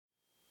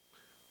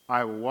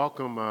I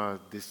welcome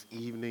this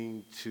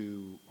evening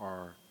to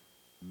our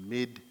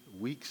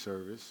midweek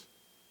service.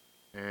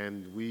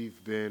 And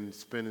we've been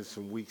spending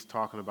some weeks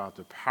talking about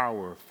the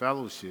power of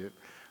fellowship.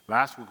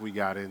 Last week we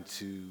got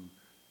into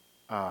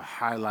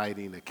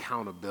highlighting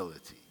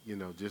accountability,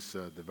 just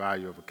the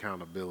value of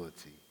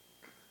accountability.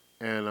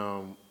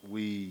 And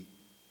we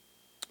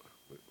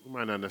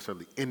might not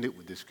necessarily end it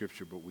with this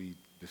scripture, but we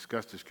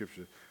discussed the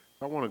scripture.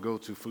 So I want to go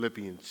to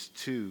Philippians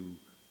 2,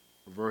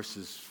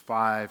 verses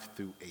 5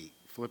 through 8.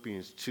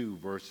 Philippians 2,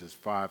 verses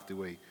 5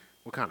 through 8.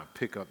 We'll kind of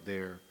pick up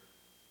there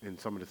in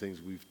some of the things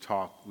we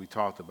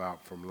talked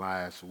about from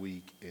last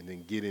week, and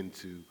then get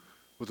into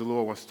what the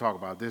Lord wants to talk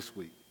about this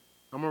week.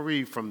 I'm going to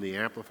read from the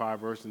Amplified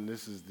version.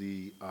 This is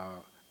the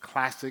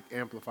classic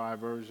Amplified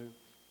version.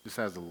 This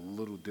has a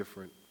little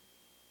different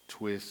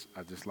twist.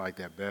 I just like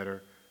that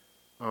better.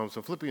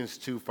 So Philippians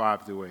 2,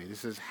 5 through 8. It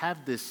says,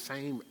 have this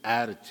same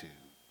attitude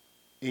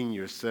in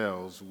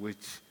yourselves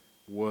which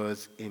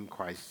was in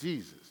Christ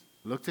Jesus.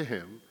 Look to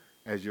him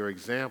as your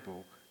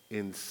example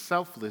in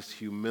selfless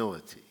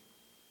humility,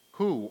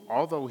 who,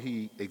 although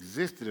he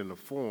existed in the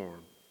form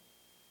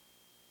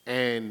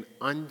and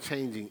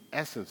unchanging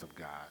essence of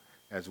God,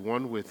 as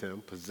one with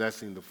him,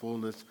 possessing the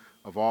fullness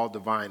of all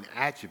divine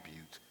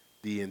attributes,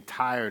 the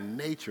entire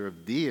nature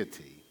of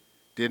deity,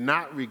 did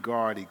not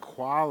regard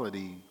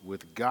equality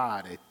with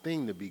God a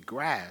thing to be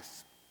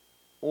grasped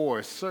or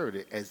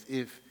asserted as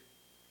if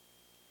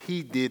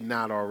he did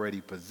not already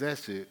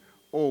possess it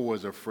or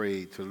was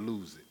afraid to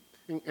lose it.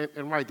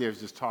 And right there is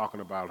just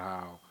talking about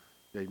how,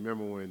 they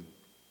remember when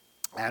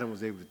Adam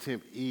was able to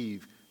tempt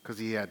Eve because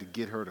he had to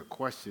get her to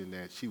question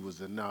that she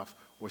was enough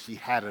or she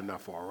had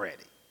enough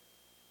already.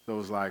 So it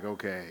was like,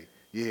 okay,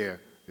 yeah,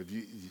 if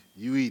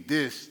you eat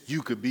this,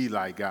 you could be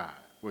like God,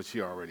 which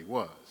she already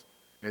was.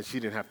 And she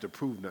didn't have to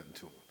prove nothing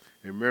to him.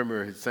 And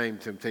remember his same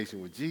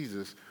temptation with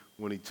Jesus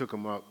when he took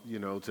him up,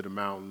 to the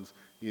mountains,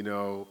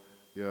 the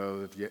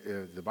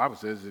Bible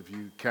says if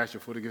you cast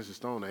your foot against a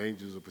stone, the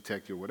angels will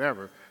protect you or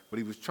whatever. But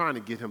he was trying to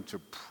get him to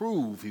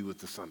prove he was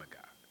the Son of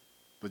God.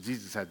 But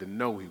Jesus had to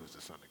know he was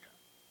the Son of God,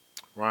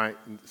 right?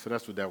 And so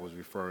that's what that was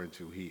referring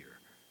to here,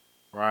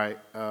 right?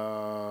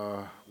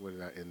 Where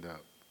did I end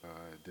up?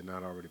 Did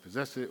not already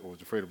possess it or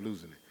was afraid of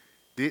losing it.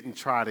 Didn't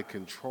try to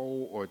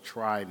control or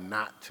try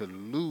not to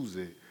lose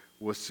it,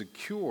 was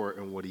secure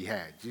in what he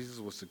had. Jesus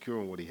was secure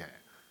in what he had,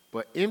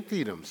 but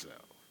emptied himself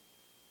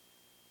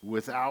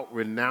without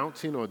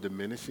renouncing or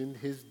diminishing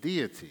his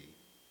deity,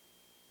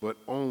 but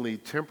only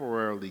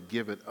temporarily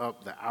giving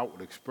up the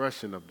outward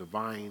expression of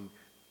divine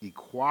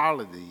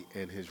equality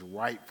and his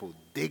rightful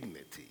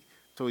dignity.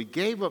 So he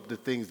gave up the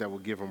things that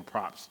would give him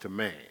props to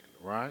man,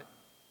 right?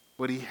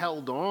 But he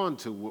held on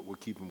to what would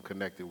keep him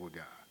connected with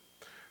God.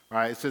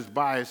 Right? It says,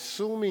 by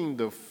assuming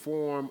the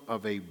form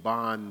of a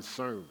bond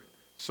servant.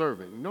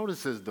 Notice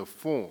it says the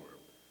form.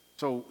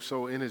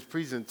 So in his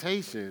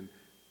presentation,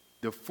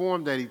 the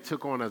form that he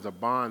took on as a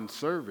bond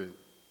servant,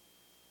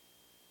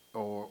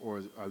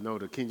 or I know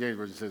the King James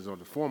Version says on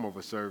the form of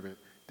a servant,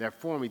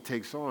 that form he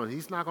takes on,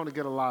 he's not going to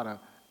get a lot of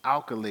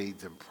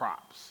accolades and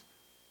props.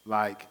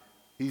 Like,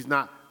 he's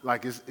not,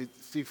 like,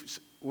 see,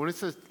 when it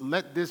says,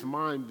 let this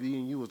mind be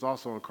in you was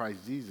also in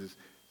Christ Jesus,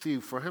 see,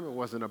 for him it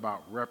wasn't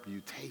about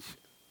reputation.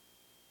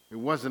 It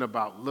wasn't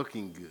about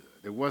looking good.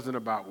 It wasn't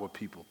about what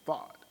people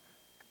thought.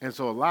 And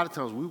so a lot of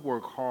times we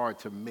work hard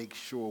to make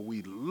sure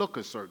we look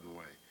a certain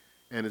way.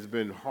 And it's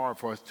been hard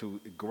for us to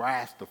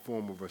grasp the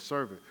form of a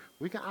servant.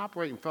 We can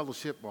operate in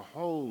fellowship a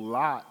whole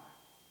lot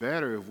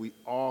better if we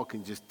all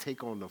can just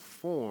take on the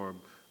form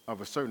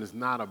of a servant. It's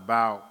not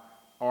about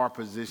our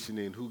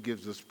positioning, who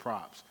gives us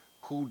props,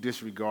 who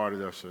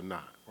disregarded us or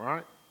not,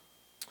 right?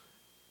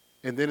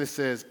 And then it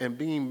says, and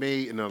being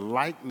made in the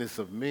likeness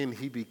of men,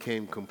 he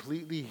became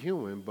completely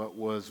human, but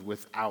was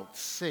without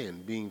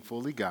sin, being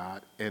fully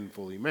God and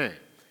fully man.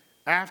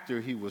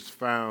 After he was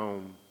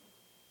found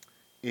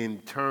in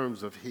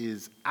terms of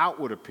his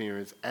outward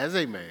appearance as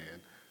a man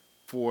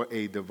for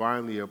a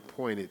divinely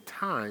appointed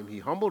time, he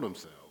humbled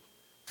himself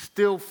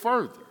still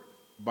further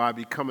by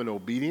becoming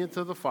obedient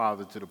to the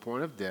Father to the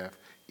point of death,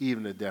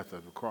 even the death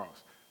of the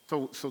cross.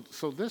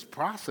 So this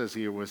process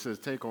here, where it says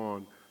take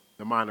on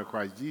the mind of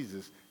Christ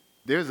Jesus,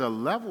 there's a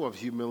level of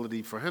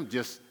humility for him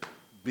just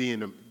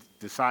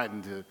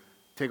deciding to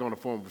take on the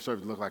form of a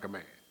servant to look like a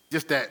man.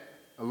 Just that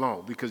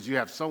alone, because you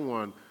have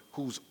someone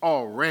who's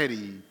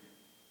already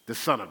the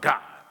Son of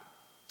God.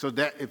 So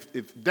that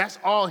if that's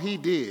all he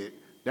did,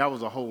 that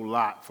was a whole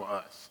lot for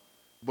us.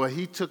 But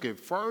he took it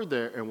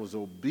further and was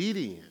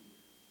obedient,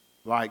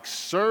 like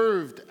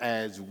served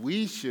as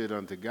we should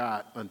unto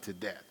God unto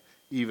death,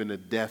 even the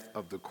death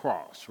of the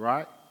cross,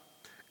 right?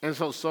 And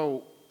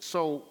so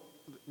the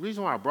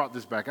reason why I brought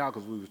this back out,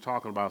 because we were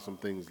talking about some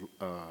things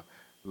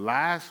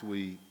last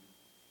week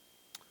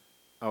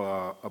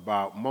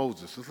about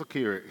Moses. Let's look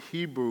here at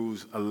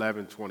Hebrews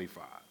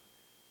 11:25.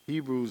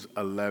 Hebrews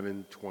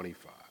 11:25.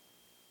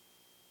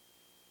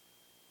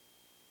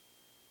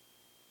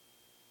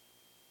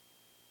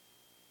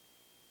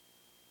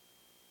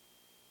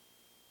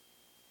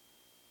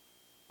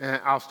 And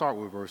I'll start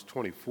with verse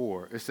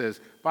 24. It says,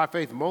 by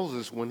faith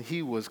Moses, when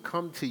he was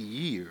come to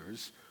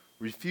years,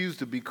 refused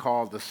to be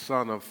called the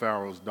son of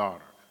Pharaoh's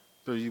daughter.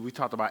 So we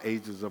talked about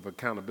ages of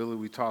accountability.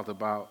 We talked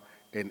about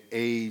an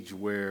age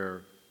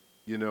where,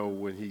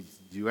 when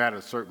you at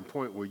a certain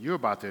point where you're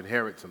about to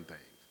inherit some things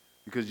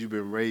because you've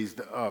been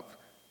raised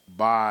up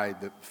by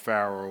the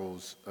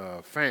Pharaoh's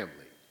family.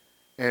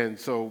 And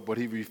so, but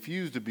he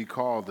refused to be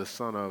called the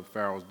son of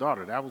Pharaoh's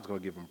daughter. That was going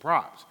to give him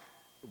props.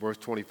 Verse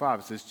 25,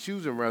 it says,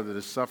 choosing rather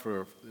to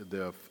suffer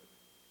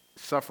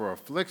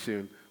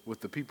affliction with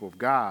the people of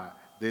God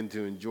than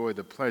to enjoy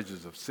the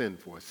pleasures of sin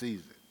for a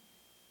season.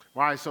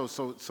 Right?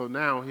 So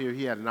now here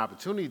he had an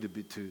opportunity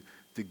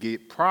to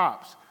get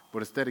props, but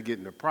instead of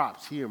getting the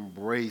props, he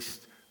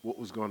embraced what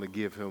was going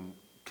to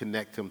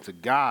connect him to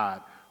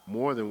God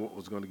more than what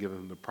was going to give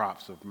him the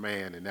props of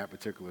man in that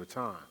particular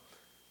time.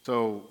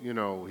 So,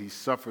 he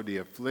suffered the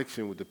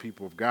affliction with the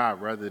people of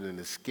God rather than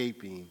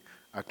escaping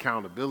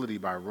accountability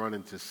by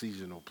running to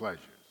seasonal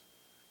pleasures.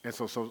 And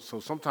so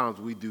sometimes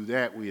we do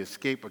that. We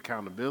escape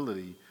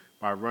accountability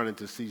by running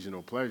to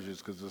seasonal pleasures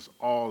because it's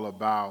all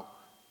about,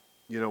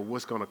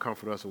 what's going to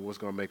comfort us and what's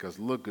going to make us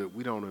look good.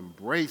 We don't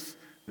embrace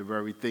the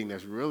very thing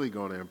that's really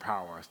going to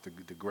empower us to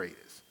the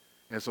greatest.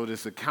 And so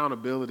this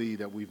accountability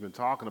that we've been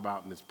talking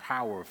about and this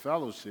power of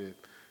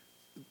fellowship,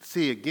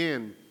 see,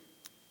 again,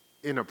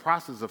 in the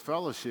process of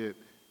fellowship,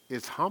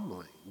 it's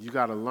humbling. You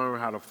got to learn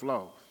how to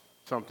flow.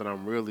 Something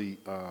I'm really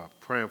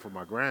praying for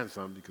my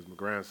grandson because my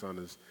grandson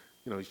is,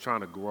 he's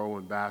trying to grow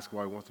in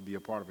basketball. He wants to be a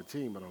part of a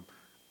team, but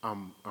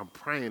I'm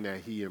praying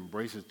that he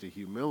embraces the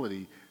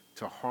humility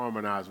to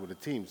harmonize with a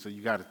team. So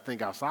you got to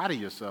think outside of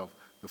yourself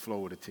to flow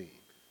with a team.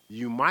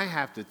 You might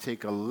have to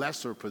take a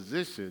lesser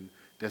position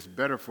that's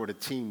better for the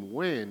team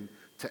win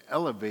to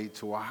elevate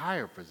to a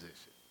higher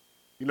position.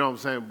 You know what I'm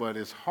saying? But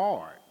it's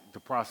hard. The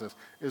process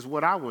is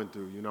what I went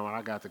through. When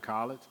I got to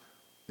college,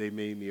 they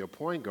made me a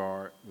point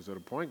guard. So the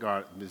point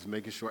guard is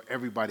making sure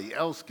everybody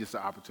else gets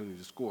the opportunity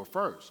to score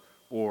first.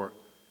 Well,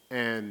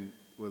 at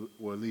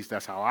least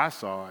that's how I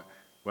saw it.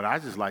 But I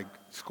just like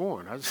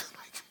scoring. I just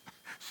like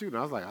shooting.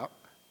 I was like,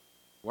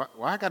 why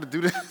I got to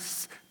do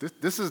this?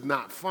 This is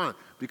not fun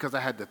because I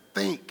had to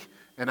think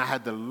and I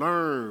had to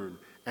learn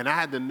and I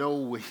had to know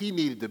where he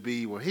needed to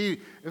be. It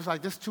was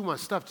like, this is too much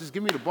stuff. Just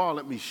give me the ball,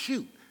 let me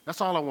shoot. That's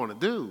all I want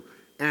to do.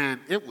 And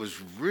it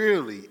was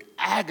really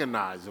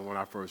agonizing when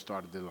I first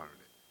started to learn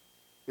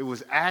it. It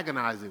was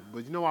agonizing.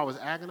 But you know why I was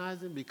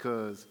agonizing?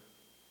 Because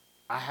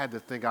I had to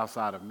think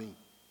outside of me.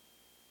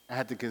 I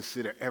had to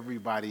consider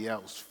everybody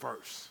else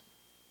first.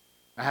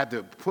 I had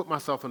to put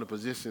myself in a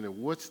position of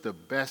what's the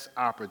best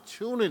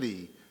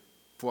opportunity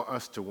for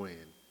us to win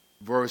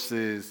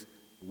versus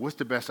what's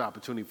the best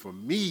opportunity for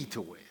me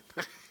to win.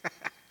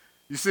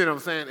 You see what I'm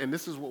saying? And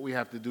this is what we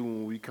have to do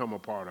when we become a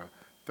part of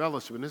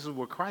fellowship. And this is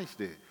what Christ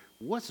did.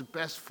 What's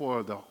best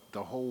for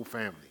the whole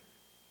family,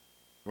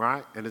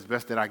 right? And it's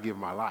best that I give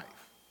my life.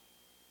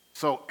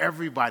 So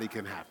everybody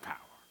can have power,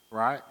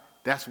 right?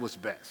 That's what's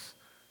best,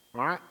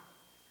 right?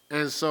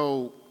 And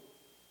so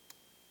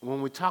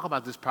when we talk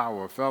about this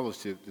power of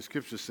fellowship, the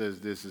scripture says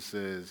this. It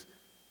says,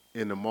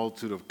 in the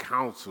multitude of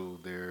counsel,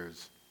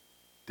 there's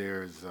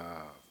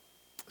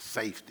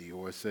safety.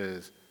 Or it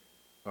says,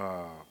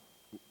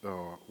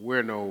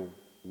 where no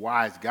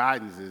wise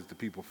guidance is, the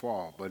people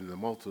fall. But in the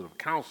multitude of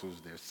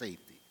counsels, there's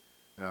safety.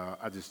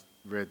 I just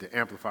read the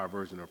Amplified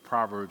version of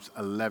Proverbs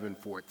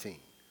 11:14.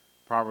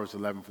 Proverbs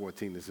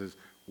 11:14, it says,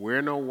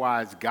 where no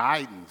wise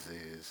guidance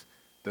is,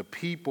 the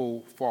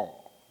people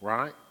fall,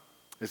 right?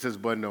 It says,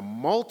 but in the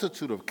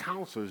multitude of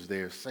counselors,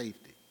 there's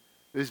safety.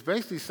 It's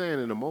basically saying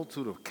in the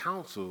multitude of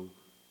counsel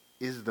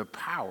is the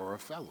power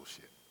of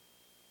fellowship.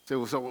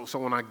 So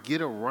when I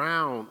get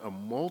around a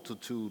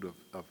multitude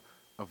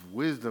of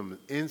wisdom,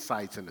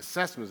 insights, and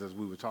assessments, as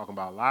we were talking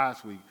about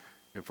last week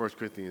in 1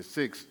 Corinthians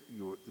 6,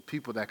 the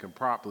people that can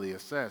properly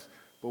assess.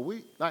 But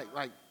we,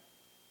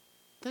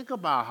 think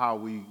about how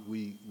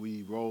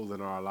we roll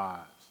in our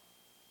lives.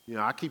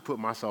 I keep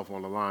putting myself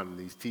on the line in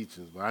these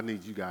teachings, but I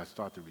need you guys to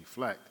start to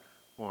reflect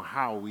on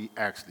how we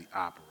actually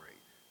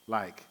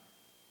operate.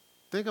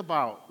 Think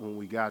about when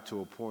we got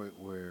to a point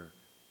where,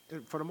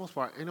 for the most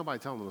part, ain't nobody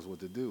telling us what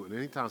to do. And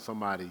anytime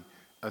somebody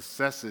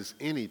assesses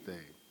anything,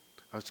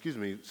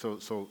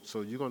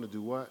 so you're going to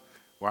do what?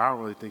 Well, I don't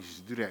really think you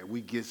should do that.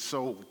 We get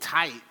so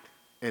tight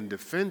and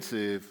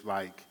defensive,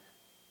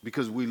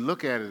 because we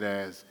look at it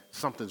as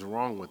something's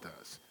wrong with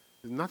us.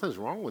 Nothing's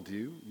wrong with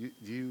you.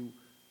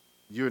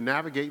 You're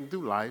navigating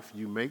through life.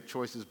 You make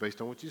choices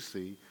based on what you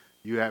see.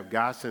 You have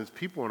God sends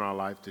people in our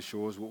life to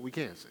show us what we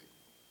can't see.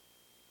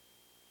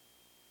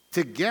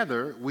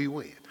 Together, we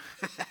win.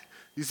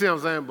 You see what I'm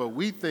saying? But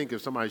we think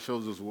if somebody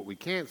shows us what we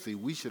can't see,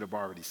 we should have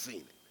already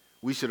seen it.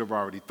 We should have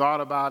already thought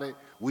about it.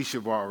 We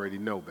should already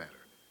know better.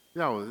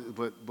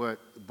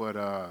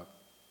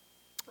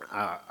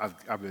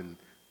 I've been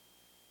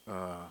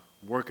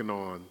working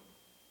on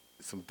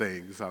some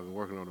things. I've been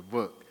working on a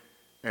book.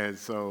 And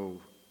so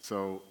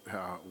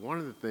one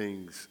of the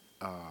things,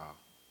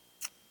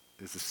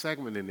 there's a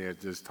segment in there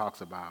that just talks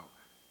about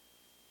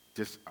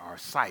just our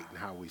sight and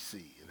how we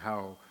see and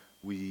how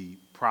we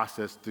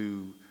process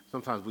through.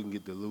 Sometimes we can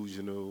get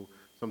delusional.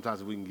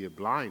 Sometimes we can get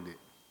blinded.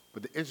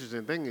 But the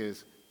interesting thing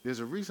is, there's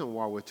a reason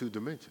why we're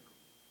two-dimensional.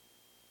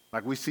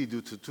 Like we see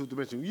due to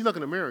two-dimensional. You look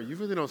in the mirror, you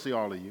really don't see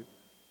all of you.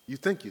 You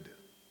think you do.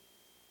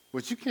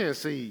 But you can't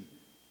see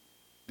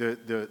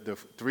the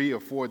 3 or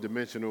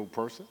 4-dimensional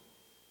person.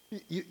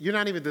 You're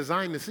not even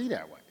designed to see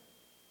that way.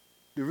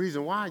 The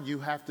reason why, you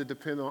have to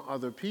depend on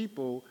other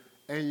people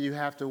and you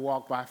have to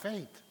walk by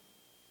faith.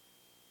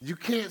 You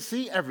can't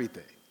see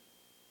everything.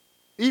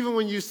 Even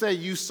when you say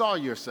you saw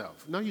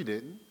yourself. No, you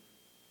didn't.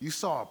 You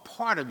saw a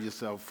part of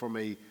yourself from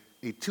a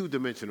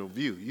two-dimensional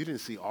view. You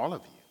didn't see all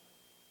of you.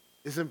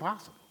 It's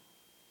impossible.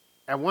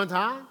 At one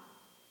time,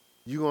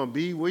 you're going to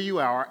be where you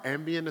are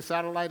and be in the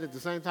satellite at the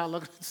same time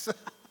looking at the sun.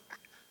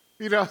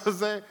 You know what I'm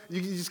saying?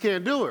 You just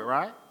can't do it,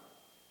 right?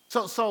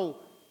 So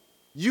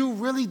you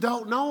really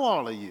don't know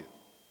all of you.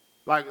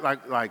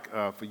 Like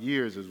for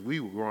years, as we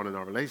were growing in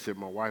our relationship,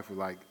 my wife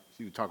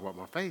she would talk about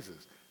my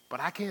faces, but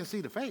I can't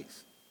see the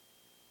face.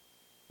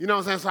 You know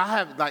what I'm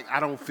saying? So I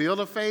don't feel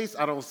the face.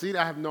 I don't see it.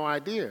 I have no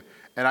idea.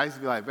 And I used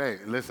to be like, babe,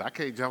 listen, I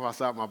can't jump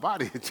outside my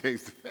body and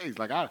change the face.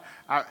 Like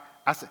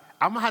I said,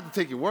 I'm going to have to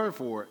take your word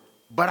for it,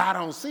 but I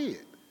don't see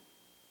it.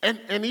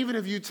 And even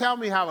if you tell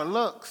me how it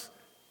looks,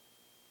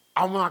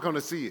 I'm not going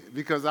to see it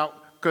because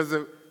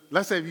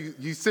let's say if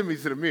you send me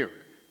to the mirror.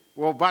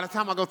 Well, by the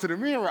time I go to the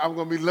mirror, I'm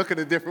going to be looking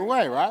a different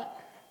way, right?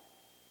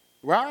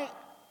 Right?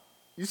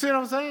 You see what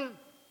I'm saying?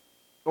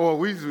 Or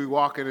we used to be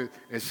walking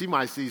and she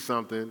might see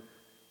something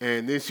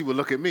and then she would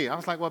look at me. I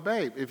was like, well,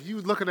 babe, if you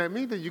was looking at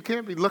me, then you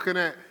can't be looking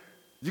at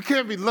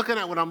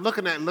what I'm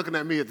looking at and looking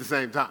at me at the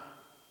same time.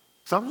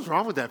 Something's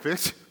wrong with that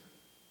picture.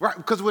 Right?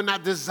 Because we're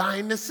not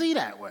designed to see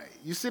that way.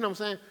 You see what I'm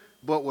saying?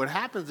 But what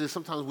happens is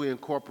sometimes we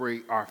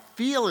incorporate our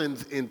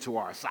feelings into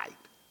our sight.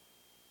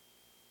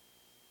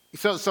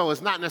 So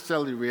it's not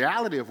necessarily the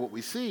reality of what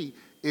we see,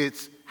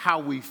 it's how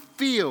we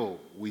feel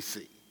we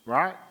see,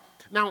 right?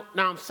 Now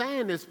I'm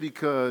saying this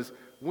because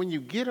when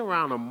you get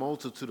around a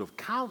multitude of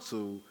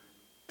counsel,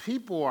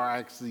 people are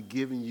actually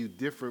giving you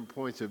different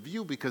points of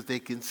view because they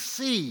can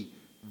see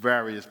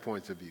various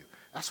points of view.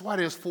 That's why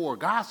there's 4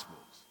 gospels.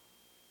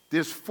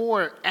 There's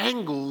 4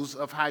 angles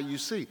of how you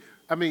see.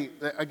 I mean,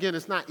 again,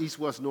 it's not east,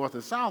 west, north,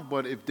 and south,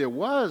 but if they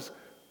were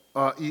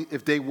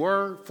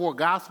 4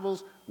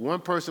 gospels,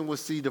 one person would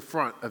see the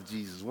front of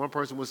Jesus. One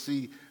person would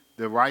see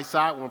the right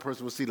side. One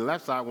person would see the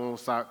left side.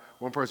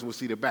 One person would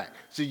see the back.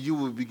 So you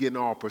would be getting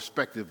all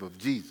perspective of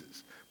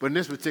Jesus. But in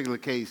this particular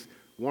case,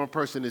 one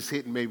person is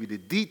hitting maybe the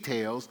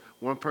details.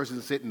 One person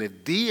is hitting the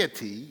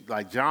deity,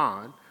 like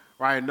John,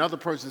 right? Another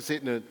person is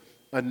hitting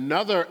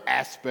another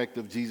aspect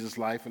of Jesus'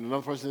 life, and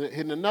another person is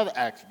hitting another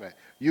aspect.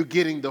 You're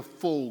getting the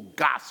full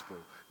gospel.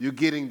 You're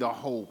getting the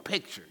whole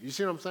picture. You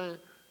see what I'm saying?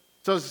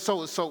 So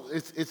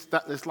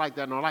it's like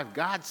that in our life.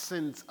 God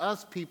sends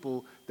us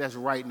people that's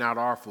writing out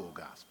our full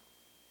gospel.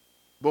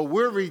 But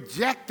we're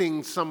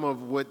rejecting some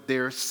of what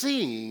they're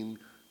seeing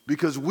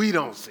because we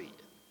don't see it.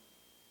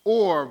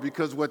 Or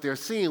because what they're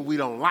seeing we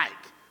don't like.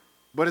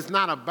 But it's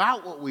not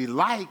about what we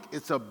like.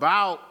 It's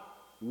about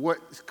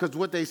because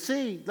what they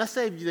see, let's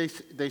say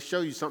if they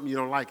show you something you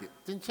don't like it,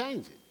 then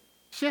change it.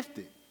 Shift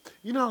it.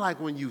 You know, like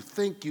when you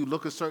think you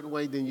look a certain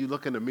way, then you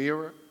look in the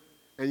mirror,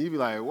 and you be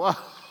like,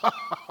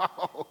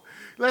 whoa.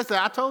 Listen,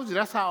 I told you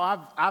that's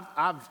how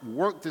I've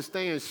worked to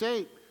stay in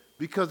shape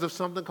because of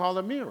something called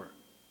a mirror.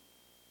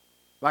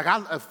 Like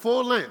at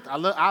full length,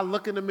 I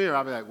look in the mirror,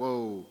 I'll be like,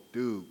 whoa,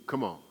 dude,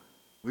 come on.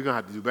 We're going to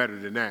have to do better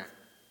than that.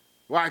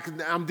 Why? 'Cause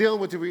I'm dealing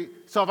with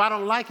so if I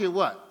don't like it,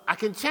 what? I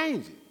can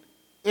change it.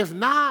 If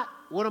not,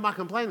 what am I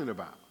complaining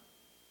about?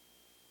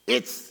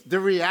 It's the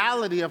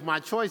reality of my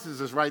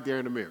choices is right there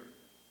in the mirror.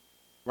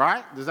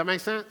 Right? Does that make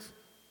sense?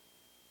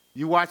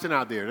 You watching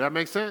out there, does that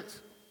make sense?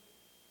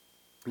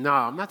 No,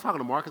 I'm not talking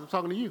to Marcus, I'm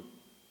talking to you.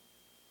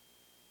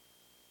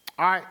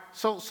 All right,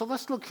 so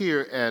let's look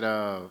here at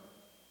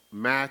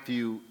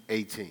Matthew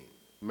 18.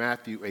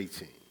 Matthew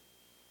 18.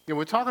 Yeah,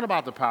 we're talking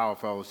about the power of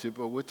fellowship,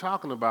 but we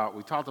talked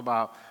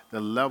about the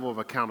level of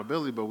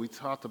accountability, but we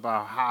talked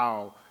about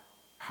how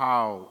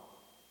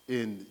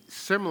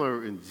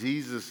similar in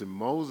Jesus and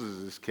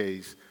Moses'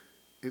 case,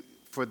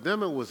 for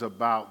them it was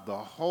about the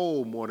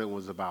whole more than it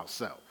was about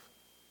self.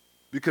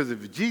 Because if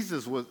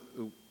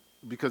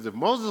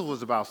Moses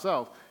was about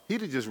self,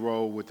 he'd have just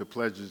rolled with the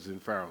pleasures in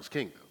Pharaoh's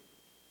kingdom.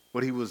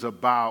 But he was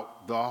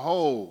about the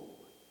whole.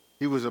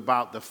 He was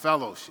about the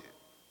fellowship,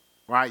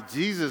 right?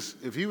 Jesus,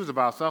 if he was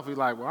about self, he's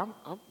like, well,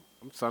 I'm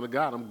son of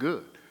God. I'm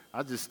good.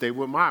 I just stay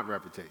with my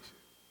reputation.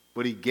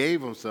 But he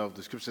gave himself.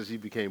 The scripture says he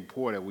became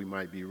poor that we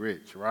might be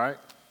rich, right?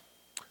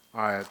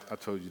 All right, I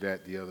told you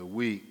that the other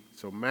week.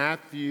 So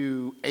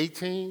Matthew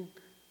 18,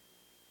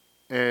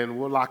 and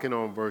we're locking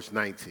on verse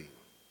 19.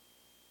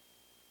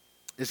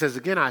 It says,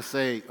 again, I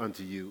say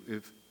unto you,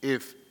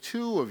 if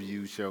 2 of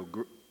you shall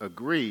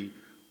agree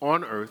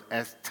on earth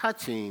as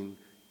touching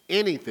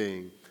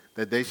anything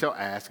that they shall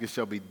ask, it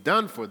shall be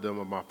done for them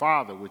of my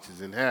Father which is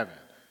in heaven.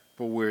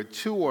 For where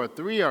 2 or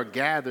 3 are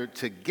gathered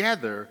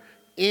together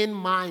in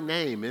my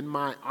name, in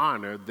my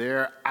honor,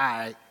 there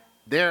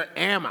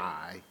am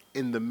I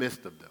in the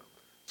midst of them.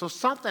 So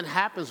something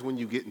happens when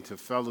you get into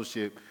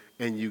fellowship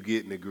and you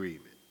get in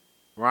agreement,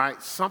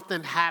 right?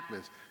 Something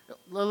happens.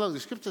 Look, the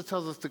scripture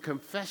tells us to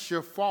confess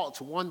your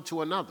faults one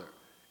to another.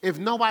 If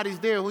nobody's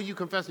there, who are you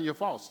confessing your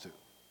faults to?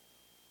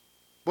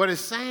 But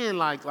it's saying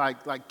like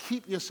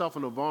keep yourself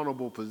in a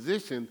vulnerable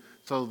position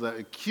so the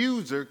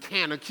accuser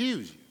can't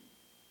accuse you.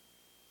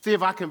 See,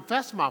 if I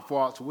confess my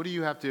faults, what do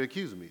you have to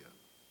accuse me of?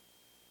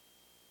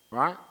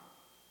 Right?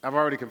 I've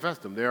already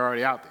confessed them. They're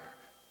already out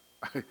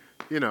there.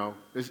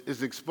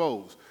 It's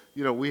exposed.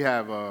 We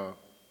have a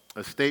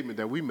statement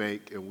that we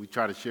make and we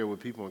try to share with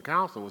people in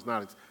counseling. It's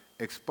not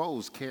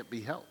exposed, can't be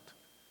helped.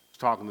 I was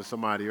talking to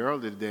somebody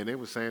earlier today and they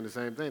were saying the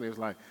same thing. They was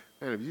like,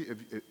 man,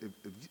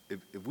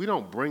 if we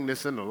don't bring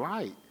this into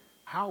light,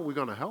 how are we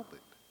going to help it?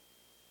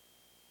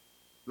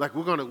 Like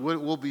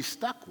we'll be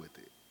stuck with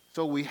it.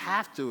 So we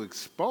have to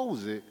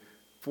expose it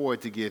for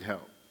it to get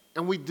help.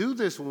 And we do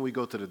this when we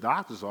go to the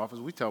doctor's office.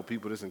 We tell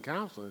people this in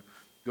counseling.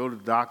 Go to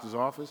the doctor's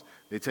office.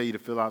 They tell you to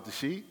fill out the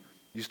sheet.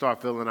 You start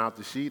filling out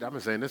the sheet. I've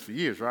been saying this for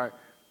years, right?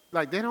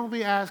 Like, they don't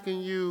be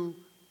asking you,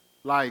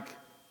 like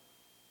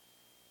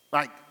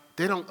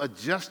they don't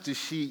adjust the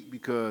sheet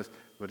because,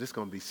 well, this is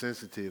going to be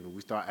sensitive. And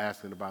we start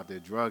asking about their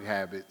drug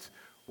habits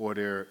or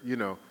their,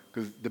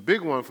 because the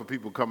big one for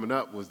people coming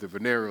up was the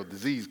venereal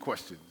disease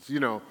questions,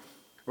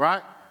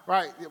 right?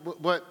 Right,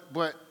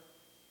 but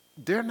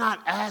they're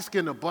not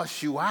asking to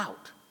bust you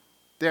out.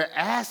 They're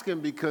asking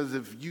because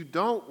if you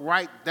don't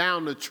write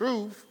down the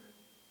truth,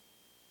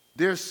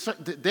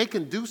 they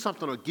can do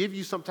something or give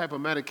you some type of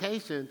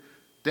medication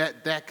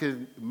that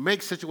can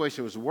make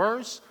situations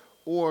worse,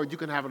 or you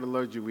can have an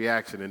allergic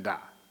reaction and die.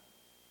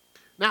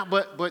 Now,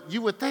 but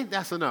you would think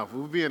that's enough.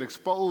 We're being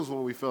exposed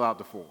when we fill out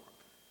the form,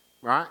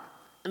 right?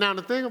 And now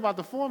the thing about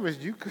the form is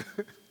you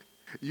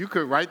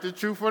could write the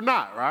truth or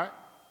not, right?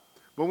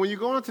 But when you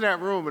go into that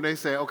room and they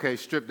say, okay,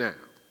 strip down.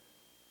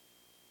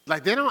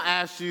 Like, they don't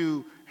ask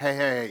you,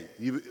 hey,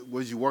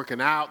 was you working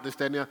out, this,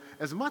 that, and the other.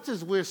 As much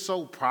as we're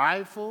so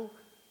prideful,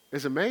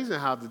 it's amazing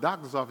how at the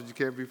doctor's office you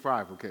can't be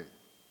prideful, can you?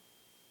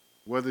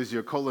 Whether it's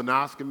your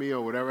colonoscopy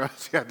or whatever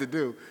else you have to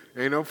do,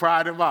 ain't no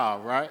pride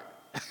involved, right?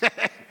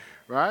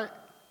 Right?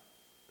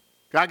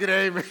 Can I get an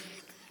amen?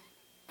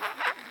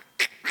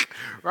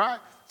 Right?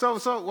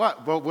 So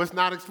what? But what's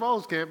not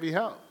exposed can't be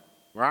helped,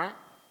 right?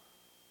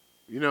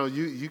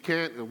 You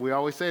can't, we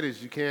always say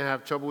this, you can't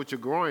have trouble with your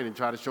groin and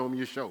try to show them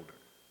your shoulder,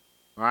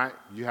 right?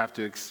 You have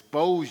to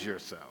expose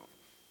yourself.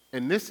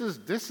 And this is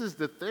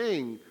the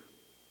thing,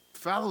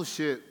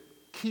 fellowship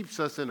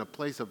keeps us in a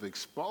place of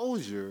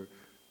exposure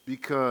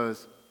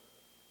because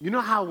you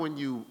know how when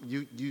you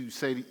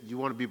say you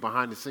want to be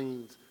behind the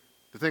scenes,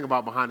 the thing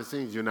about behind the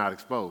scenes, you're not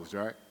exposed,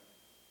 right?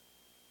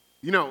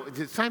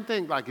 The same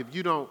thing, like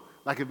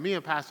if me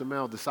and Pastor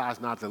Mel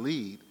decides not to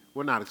lead,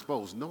 we're not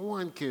exposed. No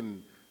one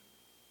can...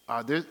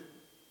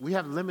 we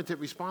have limited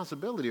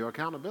responsibility or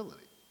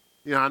accountability.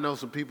 I know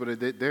some people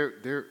that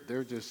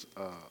they're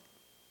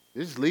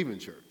just leaving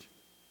church.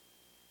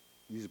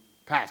 These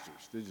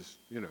pastors,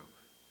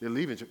 they're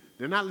leaving church.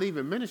 They're not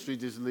leaving ministry,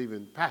 just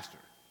leaving pastor.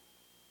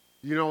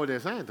 You know what they're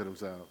saying to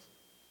themselves?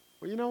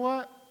 Well, you know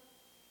what?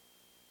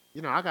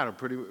 I got a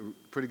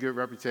pretty good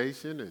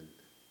reputation,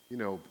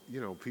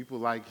 and people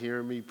like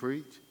hearing me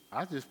preach.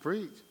 I just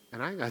preach,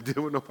 and I ain't got to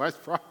deal with nobody's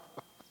problems.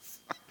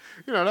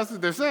 That's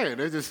what they're saying.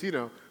 They're just,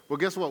 well,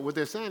 guess what? What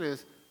they're saying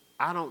is,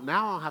 I don't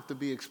have to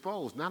be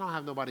exposed. Now I don't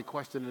have nobody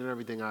questioning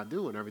everything I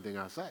do and everything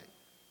I say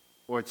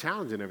or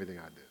challenging everything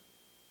I do.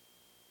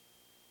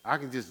 I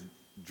can just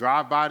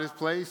drive by this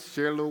place,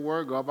 share a little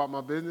word, go about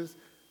my business,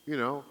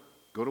 go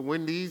to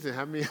Wendy's and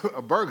have me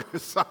a burger or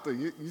something.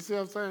 You see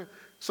what I'm saying?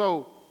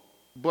 So,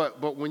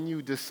 but when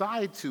you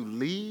decide to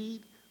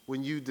lead,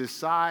 when you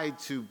decide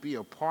to be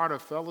a part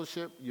of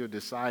fellowship, you're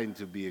deciding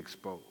to be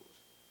exposed.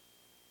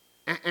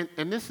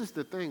 And this is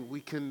the thing.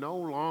 We can no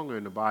longer,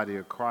 in the body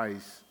of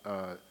Christ,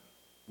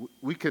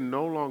 we can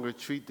no longer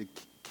treat the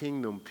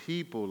kingdom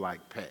people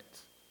like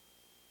pets.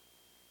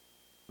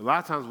 A lot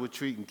of times we're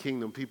treating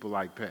kingdom people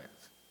like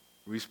pets.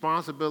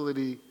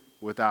 Responsibility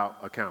without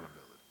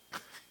accountability.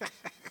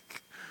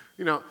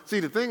 See,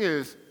 the thing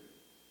is,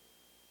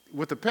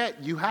 with the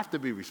pet, you have to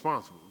be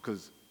responsible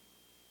because,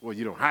 well,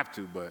 you don't have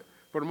to, but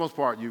for the most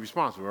part, you're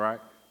responsible, right?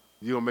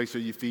 You're going to make sure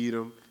you feed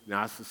them.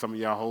 Now, some of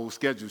y'all whole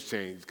schedules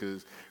change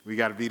because we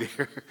got to be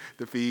there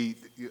to feed,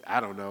 I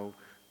don't know,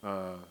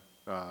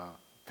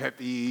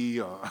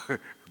 Pepe or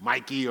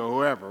Mikey or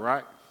whoever,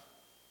 right?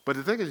 But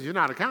the thing is, you're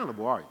not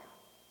accountable, are you?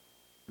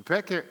 The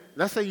pet can't,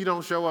 let's say you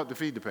don't show up to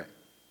feed the pet.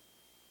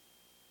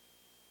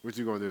 What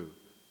you going to do?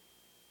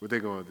 What they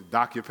going to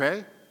dock your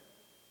pay?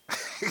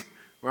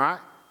 Right?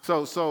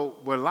 So,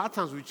 but a lot of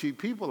times we treat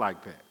people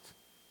like pets.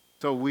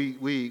 So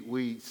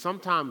we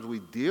sometimes we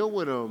deal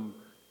with them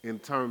in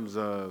terms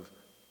of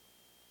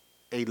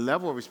a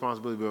level of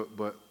responsibility,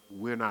 but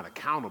we're not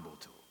accountable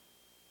to them.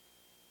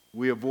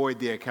 We avoid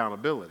the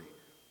accountability.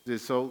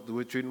 So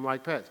we treat them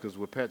like pets because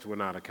with pets we're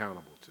not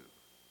accountable to.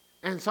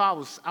 And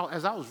so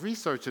as I was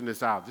researching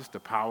this out, just the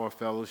power of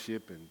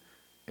fellowship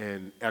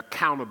and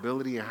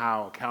accountability and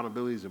how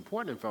accountability is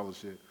important in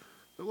fellowship,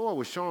 the Lord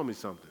was showing me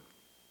something.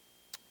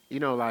 You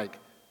know, like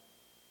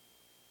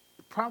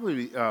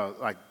probably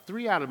like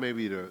 3 out of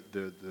maybe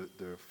the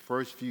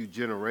first few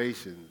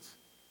generations,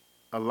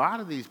 a lot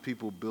of these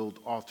people built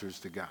altars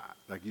to God.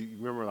 Like you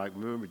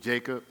remember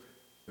Jacob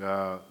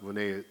when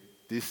they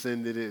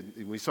descended it,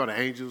 and we saw the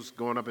angels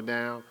going up and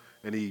down,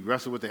 and he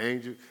wrestled with the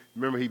angel.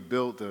 Remember he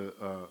built an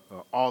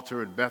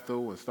altar in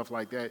Bethel and stuff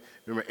like that.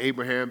 Remember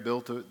Abraham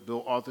built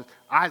altars.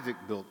 Isaac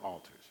built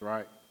altars,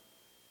 right?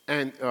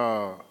 And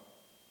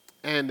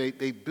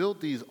they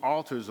built these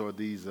altars, or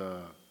these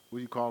what do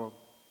you call them?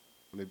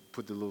 When they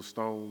put the little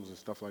stones and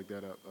stuff like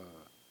that up.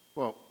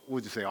 Well,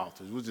 we'll just say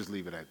altars. We'll just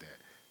leave it at that.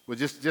 But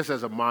just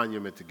as a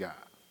monument to God.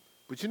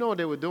 But you know what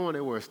they were doing?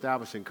 They were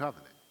establishing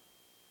covenant.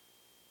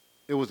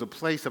 It was a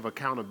place of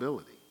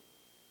accountability.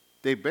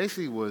 They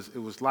basically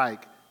it was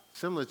like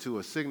similar to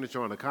a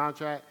signature on a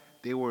contract.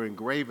 They were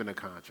engraving a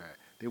contract.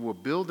 They were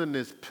building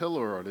this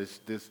pillar or this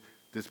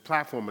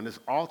platform and this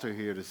altar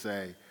here to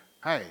say,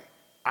 hey,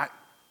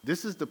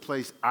 this is the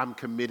place I'm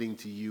committing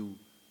to you.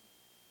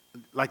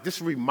 Like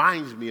this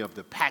reminds me of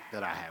the pact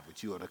that I have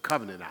with you or the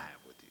covenant I have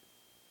with you.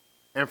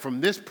 And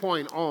from this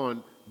point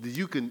on,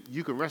 you can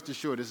rest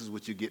assured this is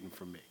what you're getting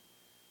from me,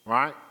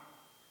 right?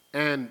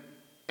 And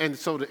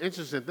so the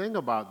interesting thing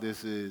about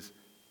this is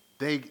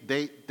they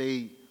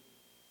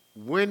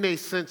when they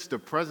sense the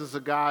presence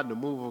of God and the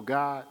move of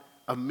God,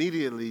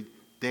 immediately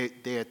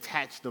they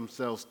attach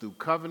themselves through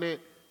covenant,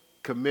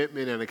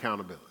 commitment, and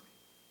accountability.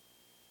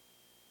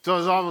 So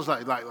it's almost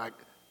like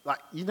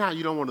you know how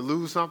you don't want to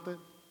lose something?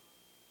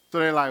 So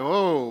they're like,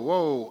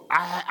 whoa,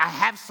 I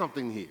have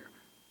something here.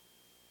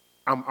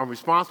 I'm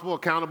responsible,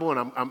 accountable,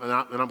 and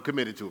I'm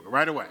committed to it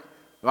right away.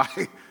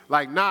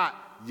 Like not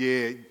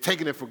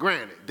taking it for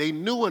granted. They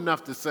knew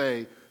enough to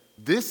say,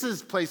 this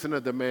is placing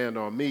a demand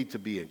on me to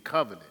be in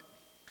covenant.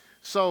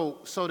 So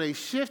they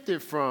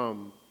shifted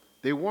from,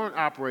 they weren't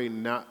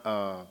operating in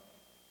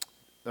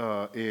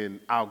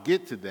I'll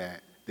get to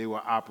that. They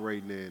were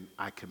operating in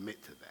I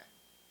commit to that.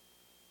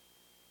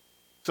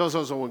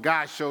 So when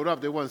God showed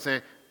up, they wasn't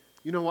saying,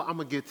 you know what, I'm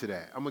going to get to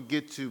that. I'm going to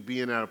get to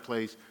being at a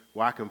place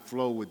where I can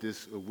flow with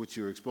this, what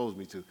you're exposed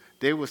me to.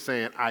 They were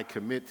saying, I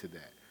commit to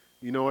that.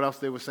 You know what else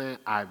they were saying?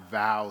 I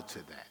vow to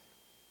that.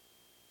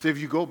 So if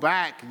you go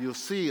back, you'll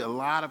see a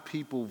lot of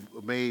people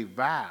made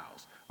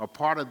vows. A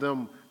part of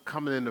them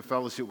coming into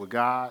fellowship with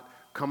God,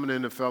 coming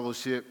into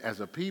fellowship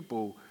as a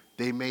people,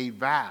 they made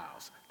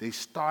vows. They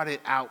started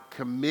out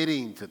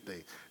committing to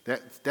things.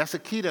 That's a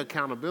key to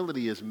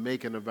accountability, is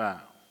making a vow.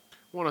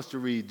 I want us to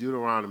read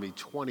Deuteronomy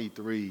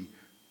 23,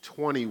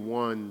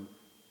 21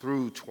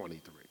 through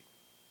 23.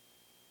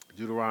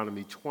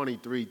 Deuteronomy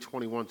 23,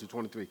 21 to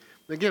 23.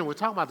 And again, we're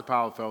talking about the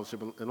power of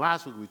fellowship, and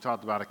last week we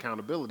talked about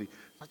accountability.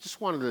 I just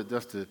wanted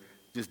to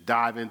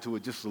dive into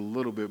it just a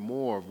little bit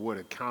more of what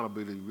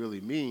accountability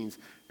really means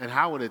and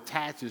how it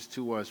attaches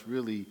to us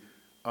really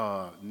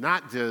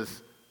not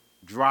just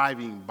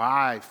driving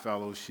by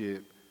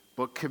fellowship,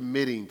 but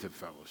committing to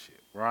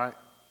fellowship, right?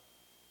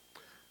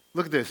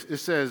 Look at this. It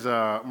says,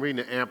 I'm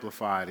reading the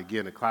Amplified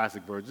again, the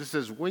classic version. It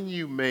says, when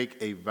you make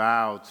a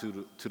vow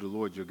to the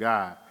Lord your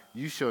God,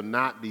 you shall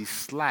not be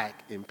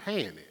slack in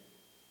paying it.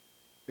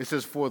 It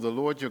says, for the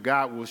Lord your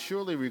God will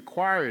surely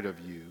require it of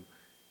you,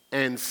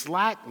 and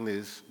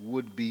slackness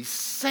would be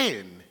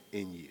sin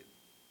in you.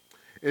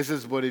 It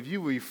says, but if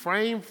you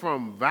refrain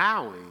from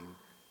vowing,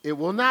 it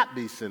will not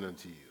be sin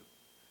unto you.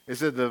 It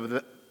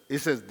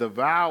says, the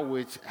vow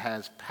which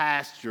has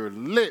passed your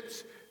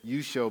lips,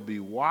 you shall be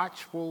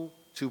watchful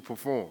to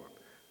perform.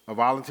 A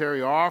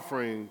voluntary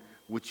offering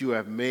which you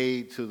have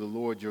made to the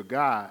Lord your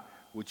God,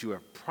 which you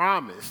have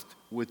promised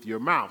with your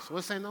mouth. So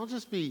it's saying, don't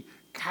just be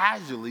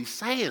casually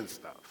saying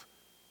stuff.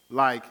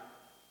 Like,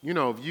 you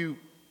know, if you,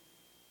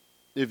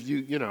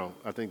 you know,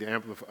 I think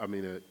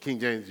King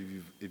James,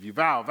 if you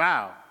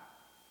vow,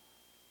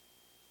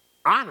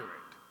 honor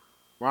it,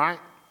 right?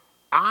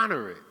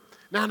 Honor it.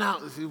 Now,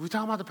 we're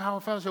talking about the power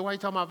of fellowship. Why are you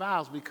talking about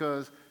vows?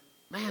 Because,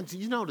 man, do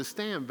you know to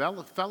stay in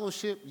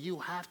fellowship, you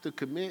have to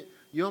commit.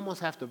 You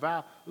almost have to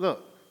vow.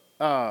 Look,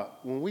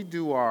 when we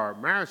do our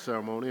marriage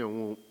ceremony,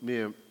 and when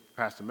me and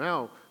Pastor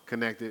Mel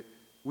connected,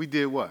 we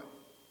did what?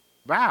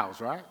 Vows,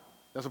 right?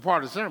 That's a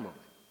part of the ceremony.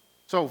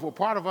 So for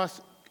part of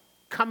us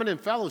coming in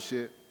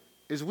fellowship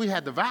is we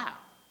had to vow.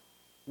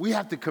 We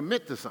have to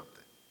commit to something,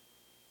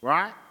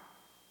 right?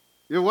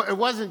 It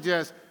wasn't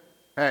just,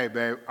 hey,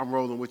 babe, I'm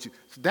rolling with you.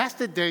 So that's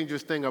the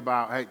dangerous thing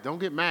about, hey, don't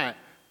get mad,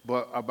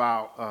 but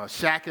about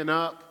shacking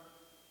up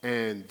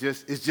and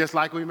it's just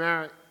like we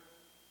married.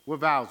 What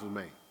vows were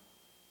made?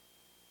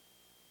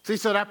 See,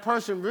 so that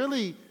person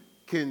really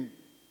can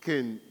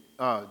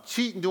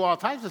cheat and do all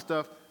types of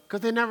stuff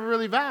because they never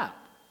really vowed.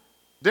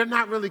 They're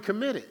not really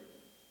committed.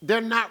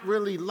 They're not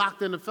really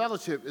locked into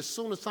fellowship. As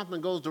soon as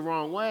something goes the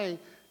wrong way,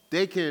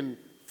 they can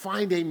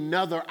find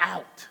another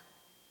out,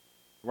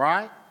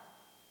 right?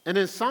 And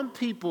then some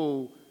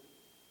people,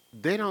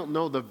 they don't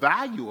know the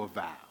value of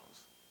vows.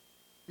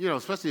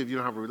 especially if you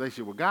don't have a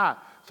relationship with God.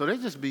 So they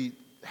just be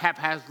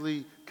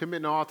haphazardly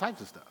committing all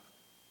types of stuff.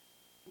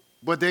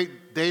 But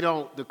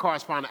the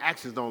corresponding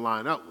actions don't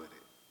line up with it.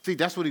 See,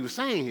 that's what he was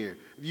saying here.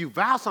 If you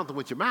vow something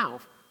with your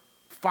mouth,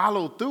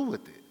 follow through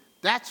with it.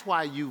 That's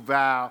why you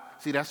vow.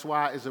 See, that's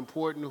why it's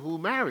important who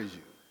marries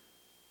you.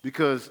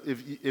 Because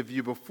if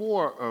you're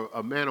before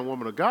a man or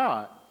woman of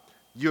God,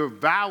 you're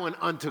vowing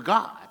unto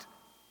God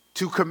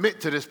to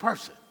commit to this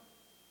person.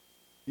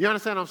 You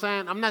understand what I'm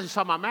saying? I'm not just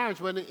talking about marriage,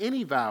 but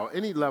any vow,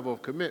 any level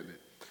of commitment.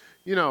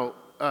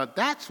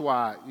 That's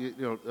why,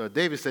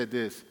 David said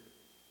this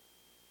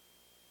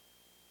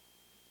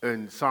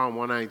in Psalm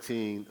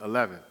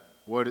 119:11.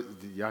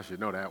 Y'all should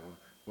know that one.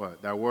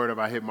 What? That word have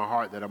I hid in my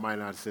heart that I might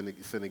not sin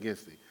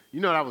against thee. You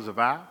know that was a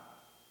vow?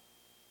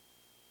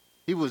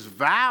 He was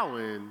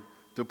vowing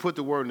to put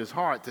the word in his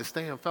heart to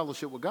stay in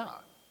fellowship with God.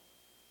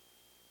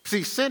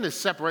 See, sin is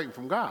separating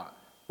from God.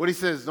 What he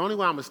says, the only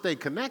way I'm going to stay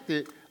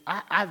connected,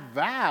 I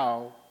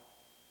vow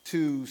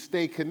to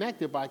stay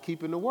connected by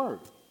keeping the word,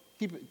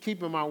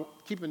 keeping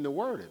the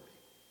word in me.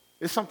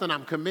 It's something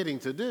I'm committing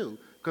to do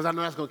because I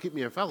know that's going to keep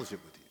me in fellowship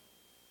with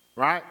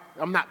you, right?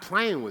 I'm not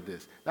playing with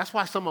this. That's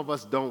why some of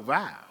us don't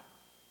vow.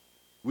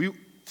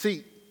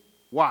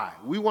 Why?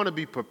 We want to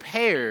be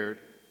prepared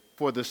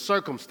for the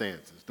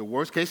circumstances, the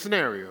worst case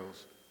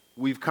scenarios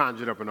we've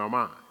conjured up in our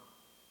mind.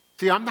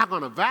 See, I'm not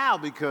going to vow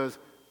because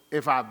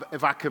if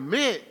I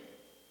commit,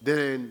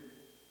 then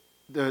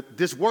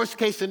this worst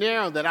case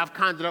scenario that I've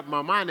conjured up in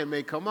my mind that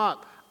may come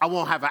up, I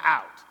won't have an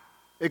out.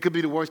 It could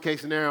be the worst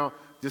case scenario,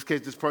 just in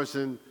case this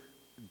person,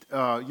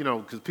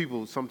 because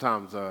people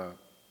sometimes,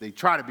 they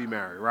try to be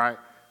married, right?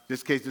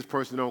 Just in case this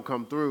person don't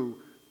come through,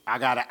 I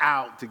got an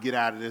out to get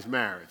out of this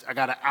marriage. I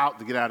got an out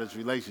to get out of this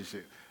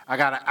relationship. I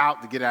got an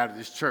out to get out of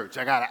this church.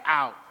 I got an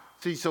out.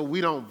 See, so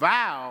we don't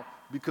vow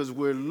because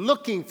we're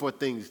looking for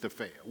things to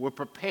fail. We're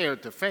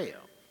prepared to fail.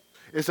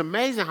 It's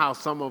amazing how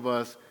some of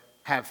us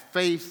have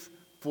faith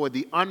for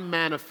the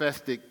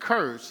unmanifested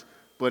curse,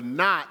 but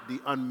not the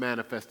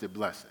unmanifested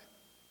blessing.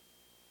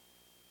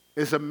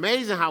 It's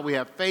amazing how we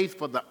have faith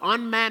for the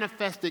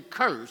unmanifested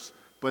curse,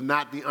 but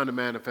not the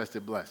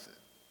unmanifested blessing.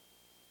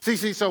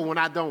 See, so when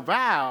I don't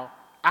vow,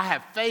 I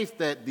have faith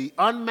that the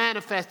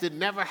unmanifested,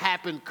 never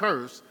happened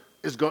curse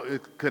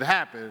it could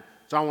happen,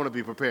 so I want to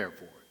be prepared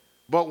for it.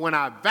 But when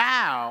I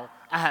vow,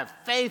 I have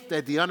faith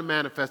that the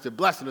unmanifested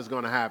blessing is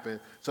going to happen,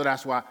 so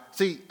that's why.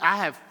 See, I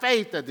have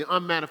faith that the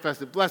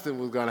unmanifested blessing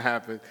was going to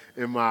happen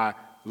in my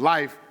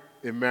life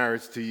in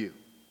marriage to you,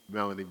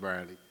 Melanie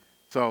Bradley.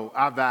 So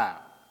I vowed.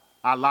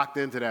 I locked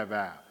into that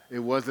vow. It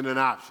wasn't an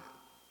option.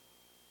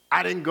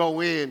 I didn't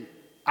go in.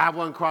 I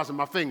wasn't crossing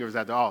my fingers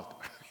at the altar.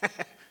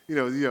 Back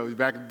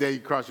in the day, you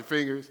cross your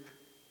fingers.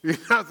 You know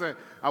what I'm saying?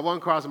 I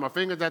wasn't crossing my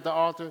fingers at the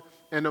altar,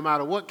 and no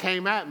matter what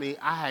came at me,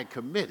 I had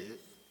committed.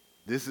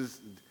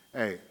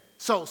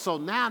 So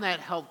now that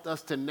helped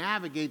us to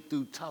navigate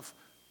through tough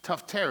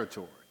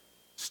territory,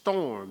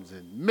 storms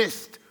and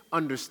missed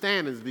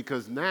understandings,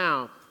 because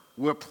now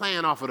we're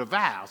playing off of the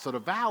vow. So the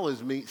vow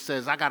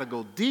says I got to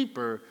go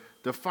deeper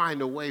to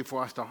find a way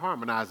for us to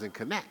harmonize and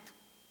connect.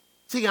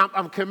 See,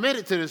 I'm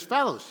committed to this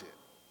fellowship.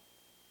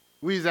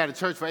 We was at a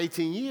church for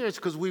 18 years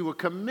because we were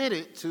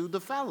committed to the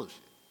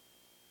fellowship.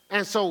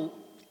 And so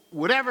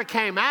whatever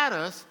came at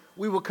us,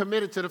 we were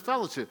committed to the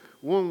fellowship.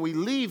 When we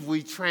leave,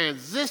 we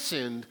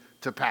transitioned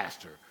to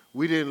pastor.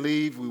 We didn't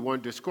leave. We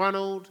weren't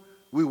disgruntled.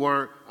 We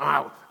weren't,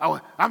 I'm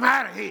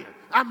out of here.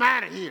 I'm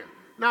out of here.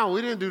 No,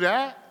 we didn't do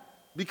that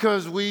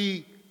because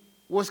we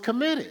was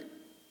committed.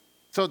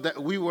 So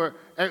that we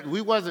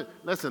wasn't,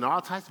 listen,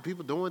 all types of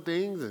people doing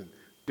things and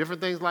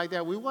different things like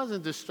that. We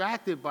wasn't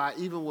distracted by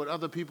even what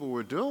other people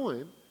were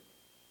doing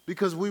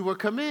because we were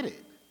committed.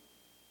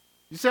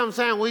 You see what I'm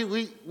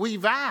saying? We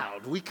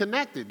vowed, we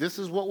connected. This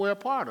is what we're a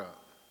part of,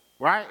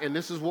 right? And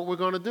this is what we're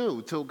going to do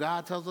until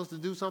God tells us to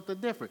do something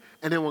different.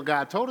 And then when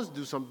God told us to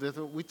do something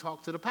different, we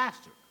talked to the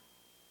pastor.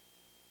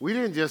 We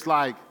didn't just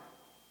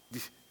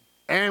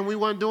and we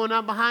weren't doing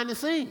that behind the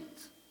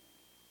scenes.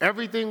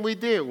 Everything we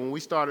did when we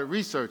started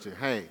researching,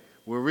 hey,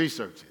 we're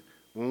researching.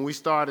 When we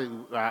started,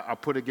 I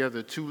put together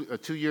a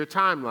two-year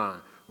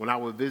timeline when I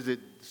would visit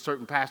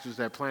certain pastors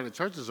that planted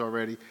churches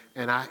already,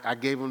 and I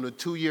gave them the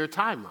 2-year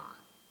timeline.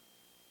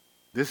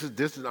 This is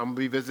I'm going to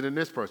be visiting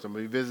this person. I'm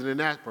going to be visiting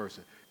that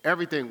person.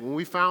 Everything. When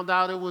we found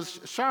out it was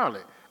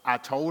Charlotte, I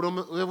told them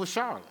it was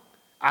Charlotte.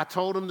 I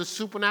told them the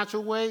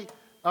supernatural way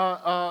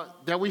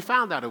that we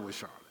found out it was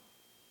Charlotte.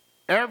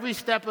 Every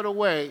step of the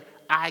way,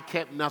 I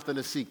kept nothing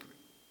a secret.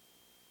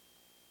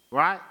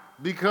 Right?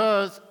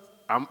 Because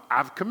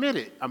I've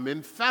committed. I'm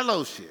in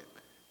fellowship.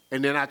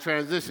 And then I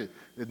transitioned.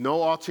 There's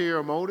no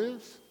ulterior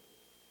motives.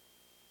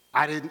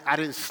 I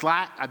didn't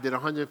slack. I did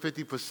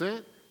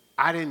 150%.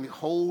 I didn't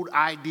hold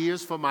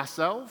ideas for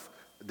myself.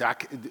 The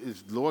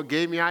Lord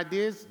gave me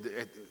ideas.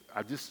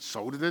 I just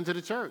sold it into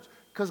the church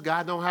because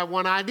God don't have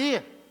one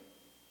idea.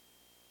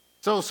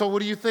 So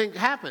what do you think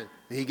happened?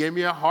 He gave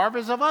me a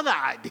harvest of other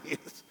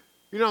ideas.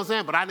 You know what I'm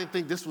saying? But I didn't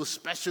think this was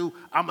special.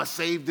 I'm going to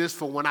save this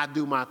for when I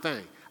do my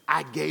thing.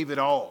 I gave it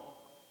all.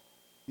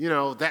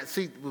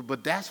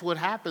 But that's what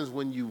happens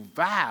when you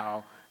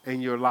vow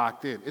and you're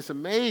locked in. It's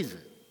amazing.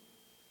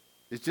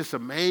 It's just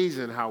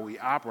amazing how we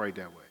operate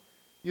that way.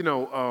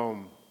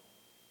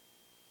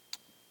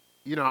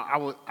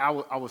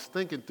 I was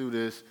thinking through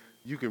this.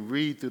 You can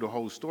read through the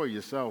whole story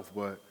yourself,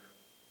 but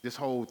this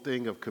whole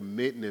thing of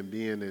committing and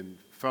being in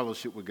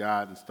fellowship with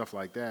God and stuff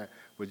like that.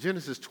 But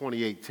Genesis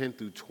 28:10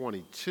 through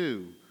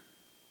 22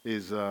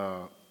 is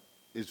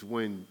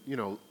when,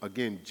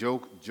 again,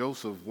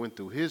 Joseph went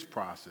through his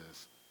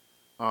process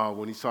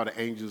when he saw the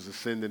angels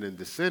ascending and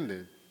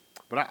descending.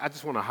 But I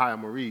just want to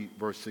I'm going to read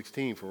verse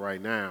 16 for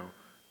right now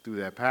through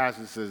that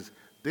passage. It says,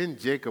 then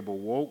Jacob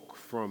awoke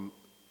from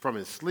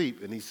his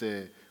sleep, and he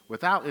said,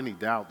 without any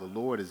doubt, the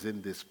Lord is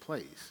in this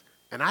place.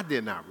 And I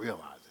did not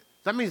realize it.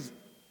 That means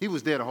he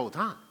was there the whole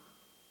time.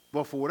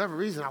 But for whatever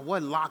reason, I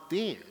wasn't locked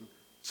in,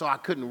 so I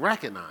couldn't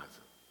recognize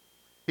him.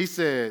 He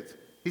said,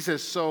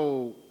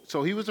 so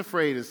he was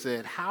afraid and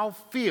said, how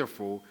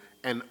fearful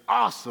and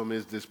awesome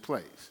is this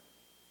place?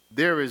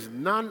 This is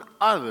none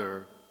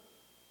other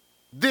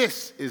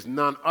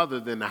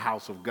than the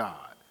house of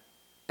God.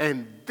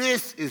 And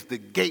this is the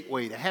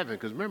gateway to heaven.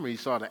 Because remember, he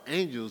saw the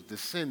angels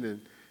descending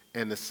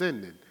and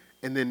ascending.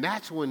 And then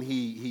that's when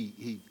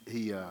he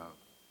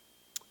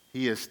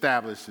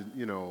established,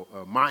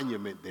 a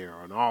monument there,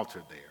 an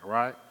altar there,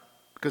 right?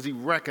 Because he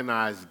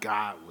recognized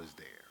God was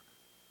there,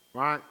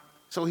 right?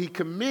 So he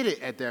committed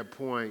at that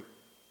point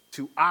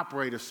to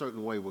operate a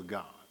certain way with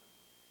God.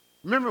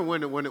 Remember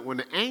when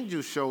the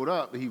angel showed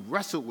up, he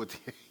wrestled with the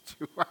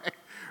angel,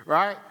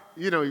 right?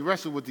 He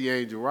wrestled with the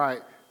angel,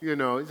 right? He said,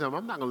 I'm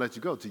not going to let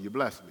you go till you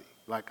bless me.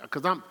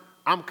 Because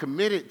I'm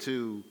committed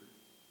to,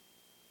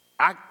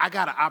 I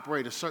got to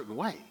operate a certain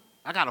way.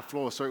 I got to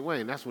flow a certain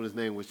way. And that's when his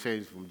name was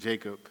changed from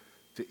Jacob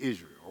to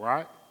Israel,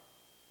 right?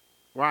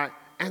 Right?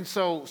 And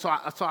so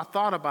I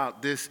thought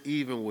about this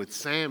even with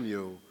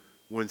Samuel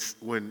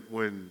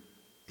when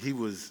he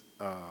was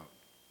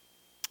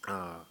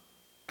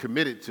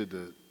committed to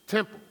the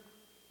temple.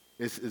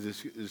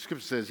 The scripture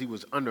says he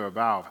was under a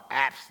vow of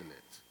abstinence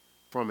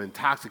from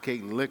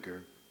intoxicating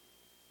liquor.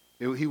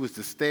 He was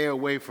to stay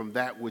away from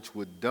that which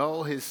would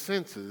dull his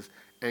senses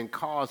and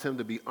cause him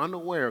to be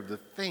unaware of the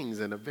things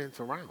and events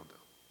around him.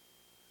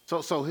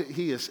 So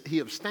he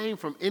abstained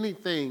from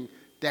anything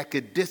that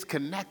could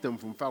disconnect him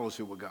from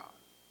fellowship with God.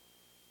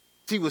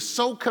 He was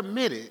so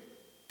committed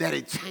that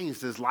it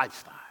changed his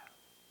lifestyle.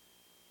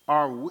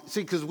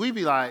 Because we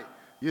be like,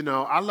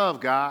 I love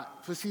God.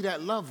 But see,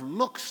 that love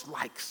looks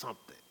like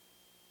something.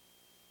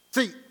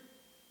 See,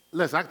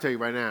 listen, I can tell you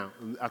right now,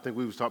 I think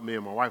me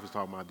and my wife was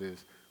talking about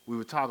this. We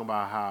were talking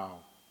about how,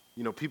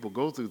 people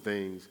go through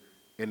things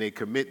and they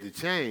commit to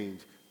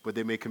change, but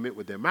they may commit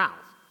with their mouth.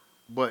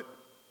 But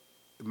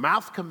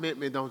mouth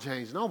commitment don't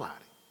change nobody.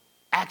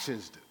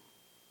 Actions do.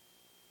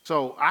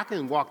 So I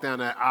can walk down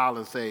that aisle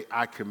and say,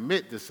 I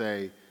commit to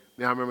say,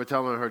 now I remember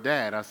telling her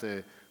dad, I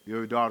said,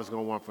 your daughter's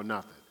going to want for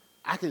nothing.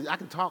 I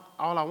can talk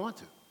all I want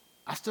to.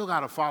 I still got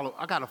to follow.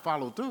 I got to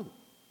follow through.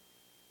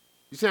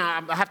 You see,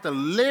 I have to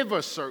live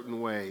a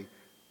certain way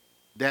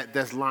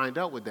that's lined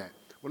up with that.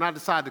 When I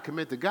decided to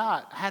commit to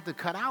God, I had to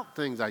cut out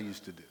things I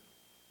used to do.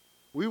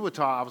 I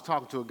was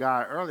talking to a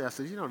guy earlier. I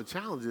said, the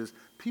challenge is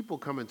people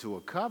come into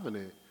a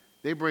covenant.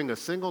 They bring a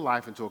single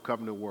life into a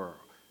covenant world.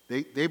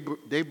 They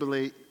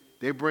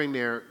bring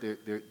their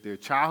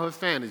childhood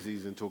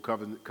fantasies into a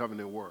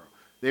covenant world.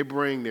 They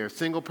bring their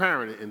single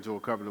parent into a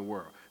covenant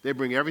world. They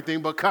bring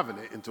everything but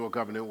covenant into a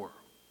covenant world.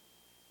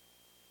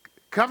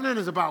 Covenant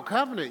is about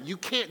covenant. You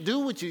can't do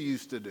what you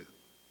used to do.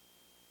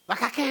 I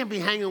can't be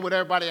hanging with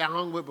everybody I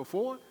hung with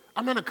before.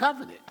 I'm in a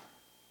covenant.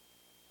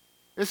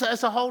 It's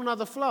a whole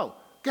nother flow.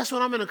 Guess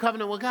what? I'm in a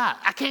covenant with God.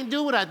 I can't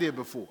do what I did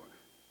before.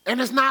 And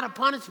it's not a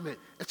punishment.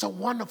 It's a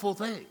wonderful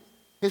thing.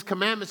 His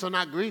commandments are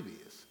not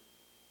grievous.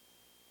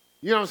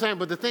 You know what I'm saying?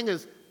 But the thing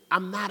is,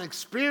 I'm not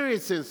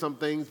experiencing some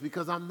things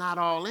because I'm not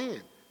all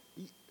in.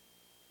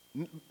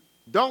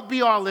 Don't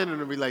be all in a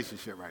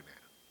relationship right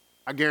now.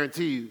 I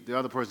guarantee you the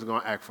other person's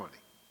going to act funny.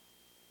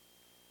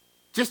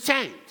 Just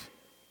change.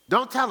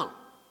 Don't tell them.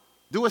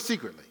 Do it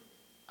secretly.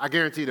 I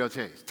guarantee they'll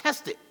change.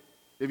 Test it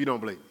if you don't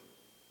believe me.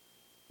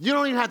 You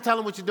don't even have to tell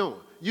them what you're doing.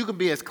 You can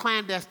be as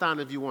clandestine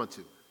if you want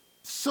to.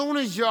 As soon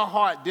as your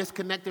heart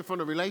disconnected from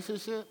the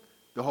relationship,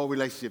 the whole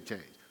relationship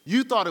changed.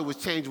 You thought it was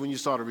changed when you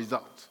saw the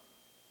results.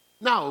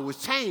 No, it was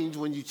changed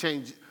when you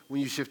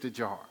shifted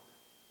your heart.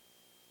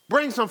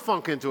 Bring some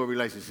funk into a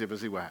relationship and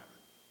see what happens.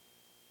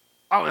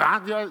 Oh,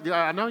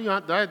 I know you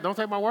don't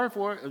take my word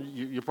for it.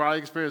 You're probably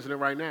experiencing it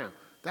right now.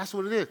 That's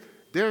what it is.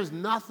 There's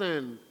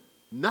nothing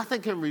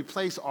can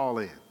replace all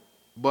in,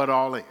 but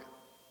all in.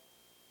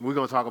 We're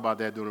going to talk about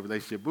that during the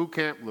relationship boot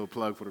camp. A little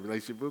plug for the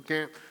relationship boot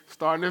camp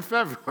starting in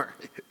February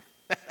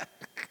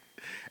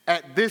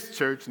at this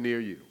church near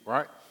you,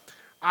 right?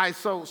 All right,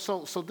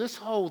 so this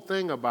whole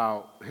thing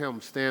about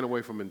him staying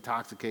away from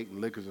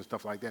intoxicating liquors and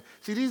stuff like that.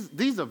 See,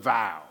 these are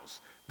vows.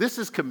 This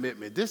is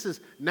commitment. This is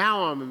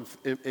now I'm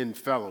in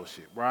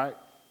fellowship, right?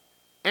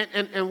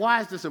 And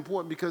why is this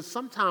important? Because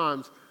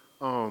sometimes,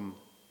 a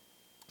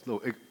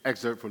little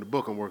excerpt from the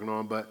book I'm working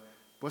on, but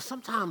But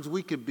sometimes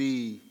we could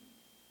be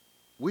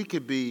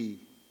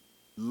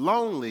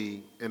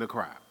lonely in a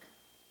crowd.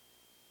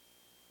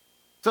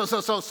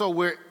 So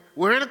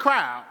we're in a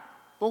crowd,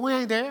 but we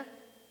ain't there.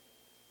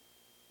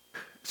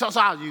 So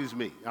I'll use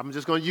me. I'm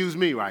just going to use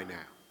me right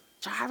now.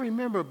 So I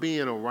remember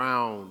being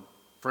around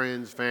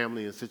friends,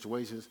 family, and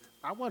situations.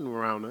 I wasn't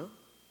around them.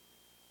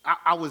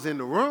 I was in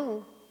the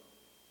room.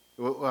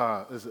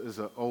 It's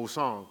an old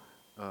song.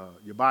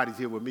 Your body's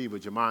here with me,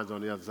 but your mind's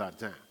on the other side of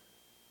town.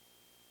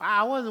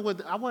 I wasn't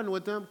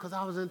with them because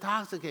I was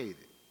intoxicated.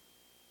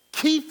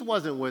 Keith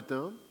wasn't with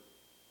them.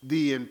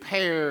 The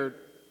impaired,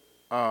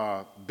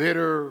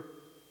 bitter,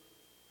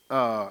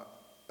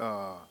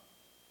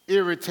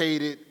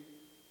 irritated,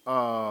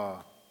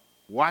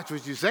 watch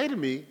what you say to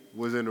me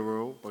was in the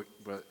room,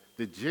 but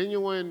the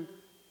genuine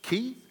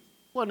Keith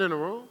wasn't in the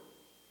room.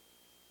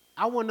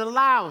 I wouldn't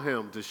allow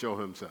him to show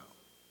himself,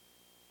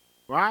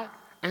 right?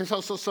 And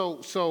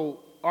so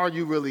are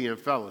you really in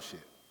fellowship?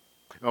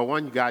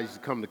 One guy used to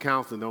come to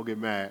counseling, don't get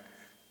mad.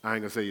 I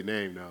ain't gonna say your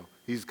name though.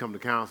 He used to come to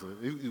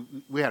counseling.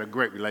 We had a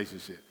great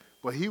relationship.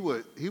 But he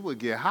would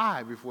get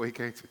high before he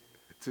came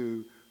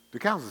to the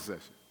counseling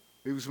session.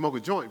 He would smoke a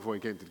joint before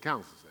he came to the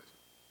counseling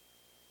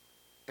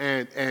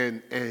session.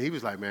 And he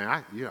was like, man,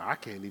 I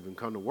can't even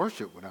come to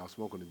worship without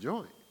smoking a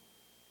joint.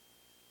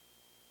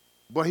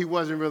 But he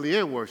wasn't really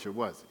in worship,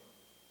 was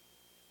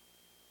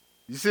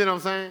he? You see what I'm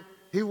saying?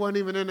 He wasn't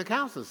even in the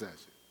counseling session.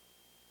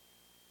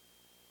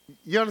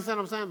 You understand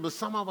what I'm saying? But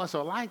some of us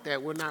are like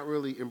that. We're not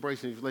really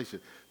embracing these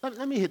relationships.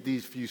 Let me hit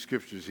these few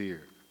scriptures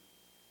here,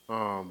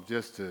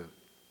 just to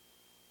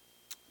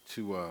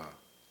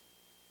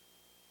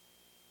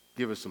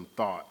give us some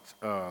thoughts.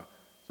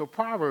 So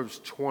Proverbs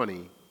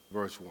 20,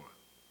 verse 1.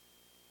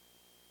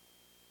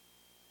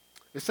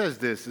 It says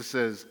this. It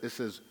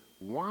says,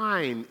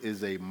 wine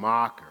is a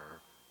mocker,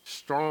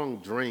 strong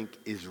drink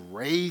is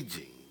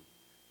raging,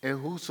 and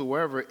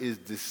whosoever is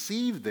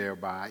deceived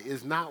thereby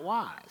is not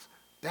wise.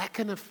 That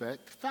can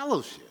affect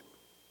fellowship,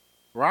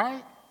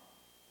 right?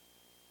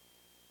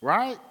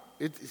 Right?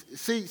 It's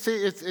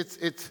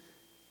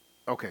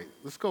okay.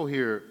 Let's go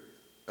here,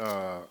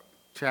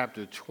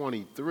 chapter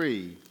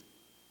 23,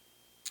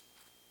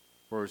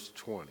 verse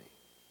 20.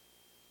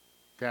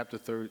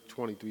 Chapter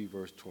 23,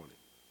 verse 20.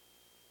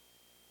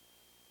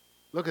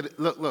 Look at it.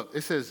 Look.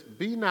 It says,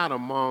 "Be not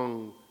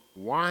among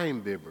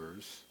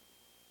winebibbers,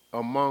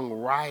 among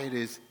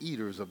riotous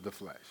eaters of the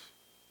flesh."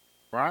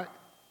 Right?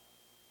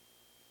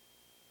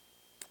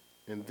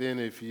 And then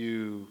if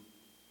you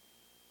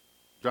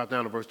drop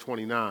down to verse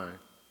 29,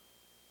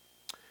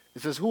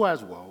 it says, "Who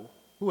has woe?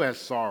 Who has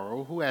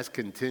sorrow? Who has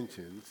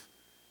contentions?"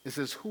 It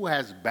says, "Who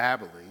has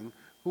babbling?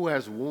 Who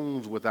has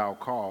wounds without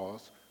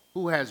cause?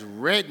 Who has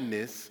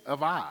redness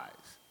of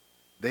eyes?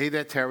 They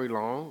that tarry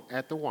long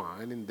at the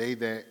wine, and they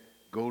that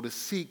go to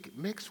seek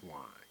mixed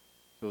wine."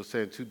 So it's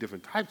saying two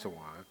different types of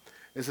wine.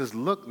 It says,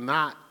 "Look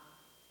not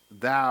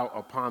thou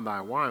upon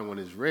thy wine when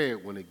it's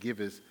red, when it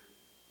giveth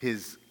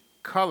his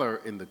color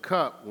in the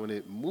cup, when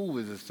it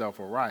moveth itself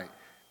aright.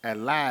 At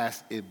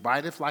last it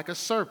biteth like a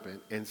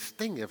serpent, and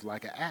stingeth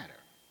like an adder.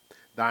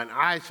 Thine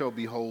eyes shall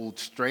behold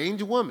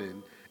strange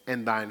women,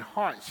 and thine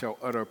heart shall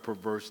utter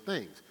perverse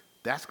things."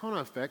 That's going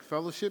to affect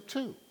fellowship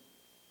too.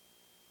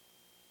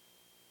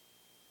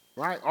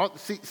 Right?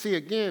 See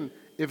again,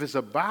 if it's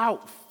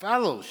about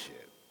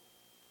fellowship,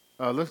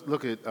 let's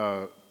look at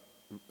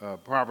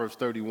Proverbs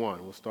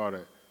 31. We'll start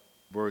at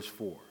verse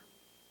 4.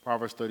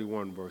 Proverbs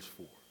 31, verse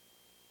 4.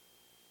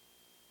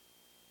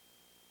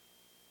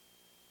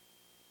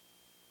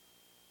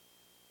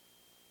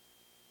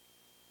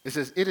 It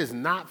says, "It is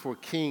not for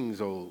kings,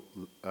 O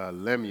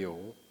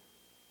Lemuel,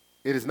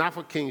 it is not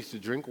for kings to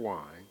drink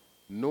wine,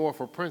 nor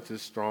for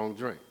princes strong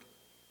drink."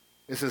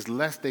 It says,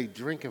 "Lest they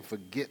drink and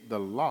forget the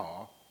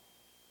law,"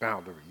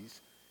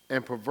 boundaries,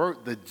 "and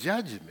pervert the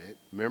judgment,"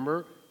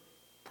 remember,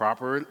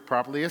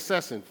 properly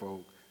assessing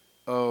folk,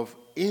 "of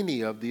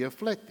any of the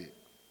afflicted.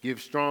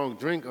 Give strong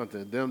drink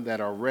unto them that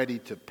are ready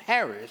to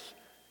perish,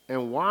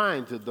 and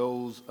wine to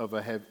those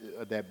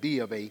that be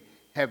of a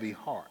heavy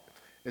heart."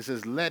 It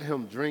says, "Let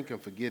him drink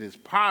and forget his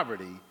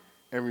poverty,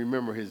 and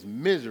remember his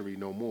misery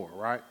no more,"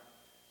 right?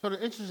 So the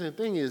interesting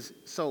thing is,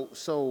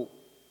 so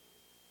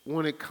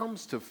when it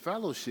comes to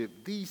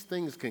fellowship, these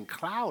things can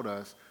cloud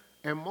us,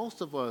 and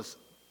most of us,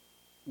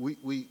 we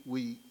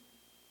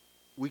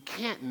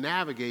can't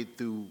navigate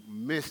through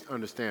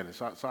misunderstanding.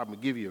 So I'm going to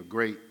give you a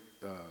great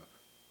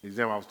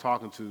example. I was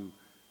talking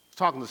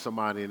to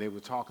somebody, and they were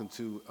talking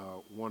to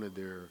one of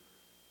their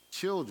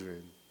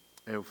children,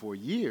 and for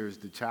years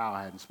the child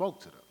hadn't spoke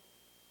to them.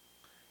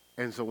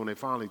 And so when they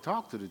finally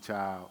talked to the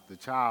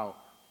child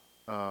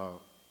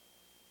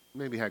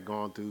maybe had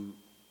gone through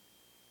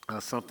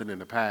something in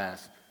the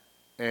past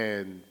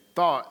and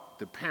thought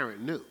the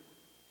parent knew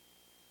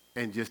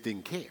and just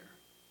didn't care.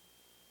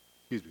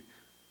 Excuse me.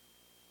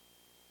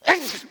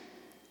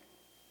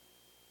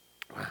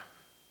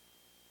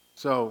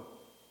 So,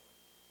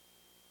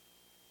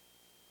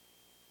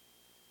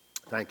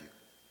 thank you.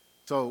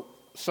 So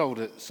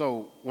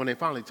when they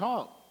finally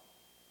talked,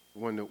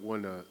 when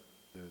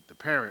the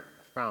parent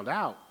found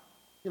out,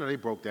 they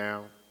broke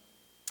down,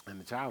 and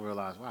the child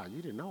realized, wow,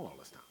 you didn't know all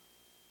this time.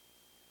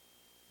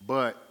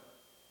 But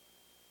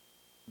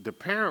the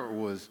parent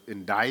was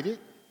indicted,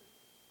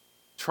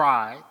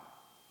 tried,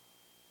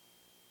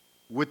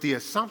 with the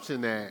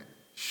assumption that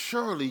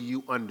surely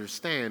you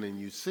understand and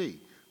you see.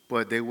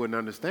 But they wouldn't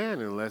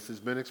understand unless it's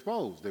been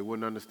exposed. They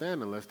wouldn't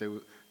understand unless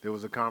there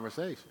was a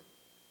conversation.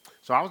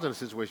 So I was in a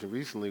situation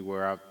recently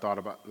where I thought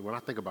about, when I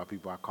think about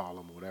people, I call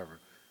them or whatever.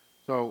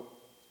 So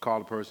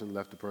called the person,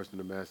 left the person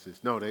a message.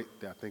 No, I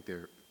think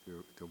their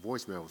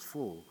voicemail was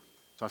full.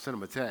 So I sent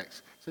them a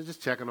text. Said,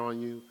 just checking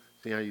on you,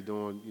 see how you're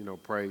doing,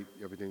 pray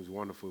everything's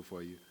wonderful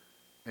for you.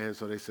 And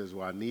so they says,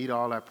 well, I need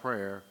all that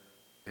prayer,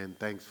 and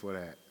thanks for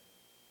that.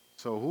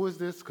 So who is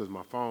this? Because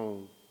my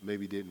phone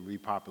maybe didn't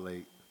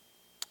repopulate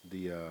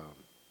the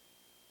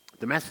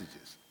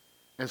messages.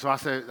 And so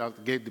I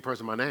gave the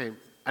person my name.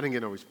 I didn't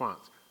get no response.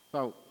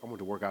 So I went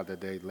to work out that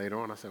day later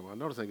on. I said, well, I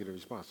noticed I didn't get a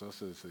response.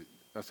 So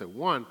I said,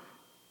 one,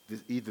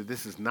 either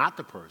this is not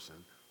the person,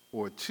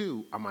 or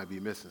two, I might be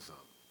missing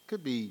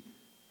something. The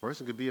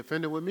person could be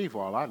offended with me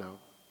for all I know,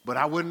 but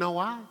I wouldn't know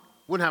why.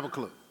 Wouldn't have a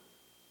clue.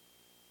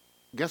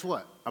 Guess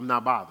what? I'm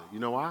not bothered. You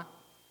know why?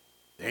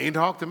 They ain't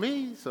talked to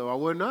me, so I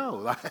wouldn't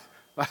know.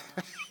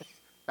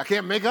 I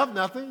can't make up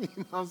nothing. You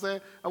know what I'm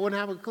saying? I wouldn't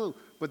have a clue.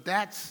 But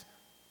that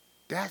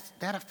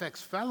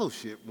affects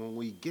fellowship when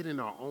we get in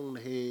our own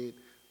head,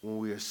 when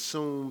we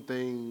assume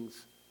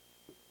things,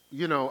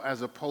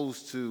 as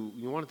opposed to,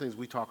 one of the things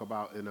we talk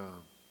about in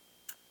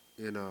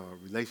a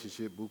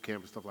relationship, boot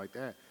camp and stuff like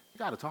that, you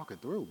got to talk it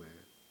through, man.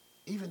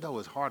 Even though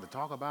it's hard to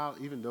talk about,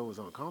 even though it's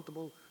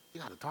uncomfortable, you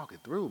got to talk it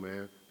through,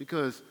 man,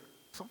 because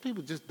some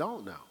people just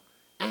don't know.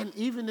 And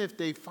even if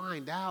they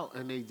find out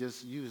and they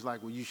just use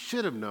well, you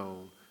should have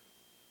known,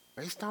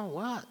 based on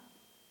what?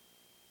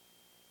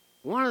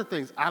 One of the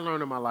things I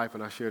learned in my life,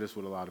 and I share this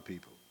with a lot of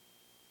people,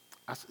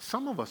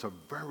 some of us are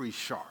very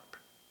sharp.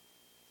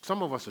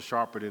 Some of us are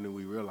sharper than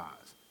we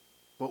realize.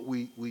 But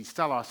we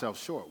sell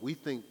ourselves short. We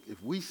think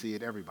if we see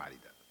it, everybody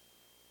does.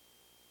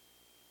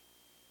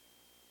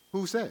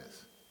 Who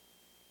says?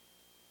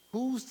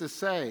 Who's to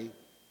say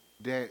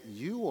that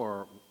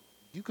you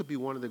could be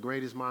one of the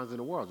greatest minds in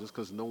the world? Just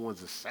because no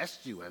one's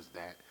assessed you as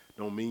that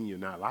don't mean you're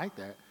not like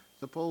that.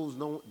 Suppose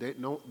no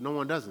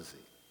one doesn't see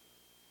it.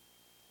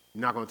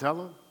 You're not going to tell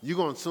them? You're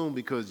going to assume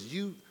because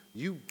you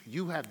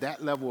have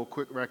that level of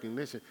quick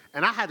recognition.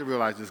 And I had to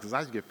realize this because I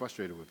used to get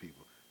frustrated with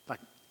people.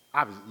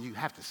 Obviously, you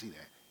have to see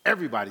that.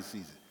 Everybody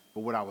sees it.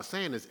 But what I was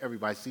saying is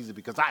everybody sees it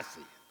because I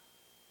see it.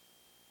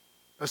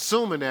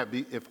 Assuming that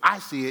if I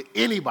see it,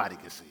 anybody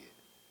can see it.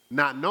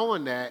 Not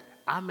knowing that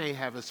I may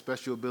have a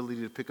special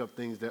ability to pick up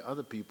things that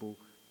other people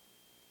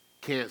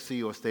can't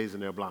see or stays in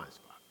their blind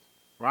spots.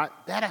 Right?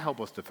 That'll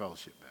help us to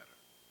fellowship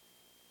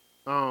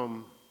better.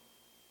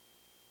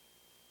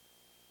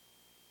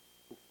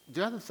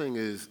 The other thing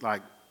is,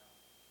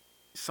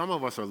 some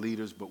of us are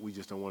leaders, but we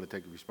just don't want to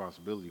take the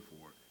responsibility for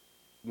it.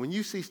 When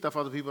you see stuff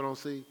other people don't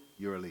see,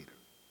 you're a leader.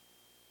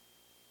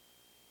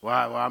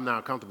 Well, I'm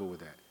not comfortable with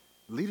that.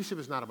 Leadership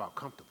is not about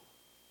comfortable.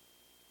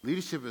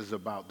 Leadership is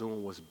about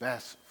doing what's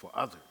best for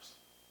others,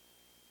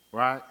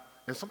 right?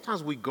 And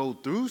sometimes we go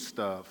through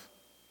stuff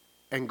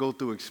and go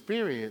through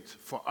experience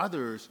for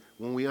others.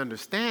 When we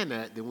understand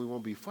that, then we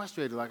won't be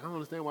frustrated, I don't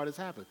understand why this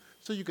happened.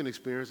 So you can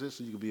experience it,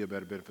 so you can be a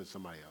better benefit to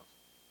somebody else.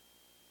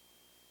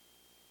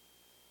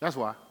 That's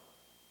why.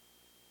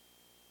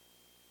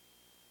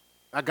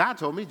 God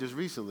told me just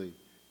recently,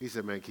 he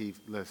said, man, Keith,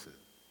 listen,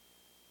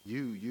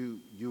 you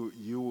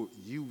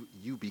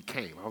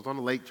became, I was on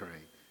the late train.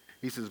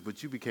 He says,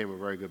 but you became a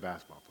very good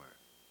basketball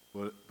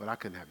player. But I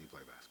couldn't have you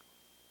play basketball.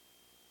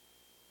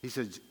 He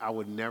said, I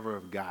would never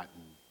have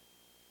gotten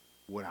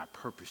what I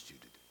purposed you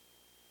to do.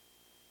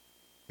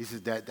 He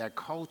says that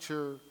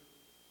culture,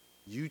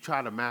 you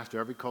try to master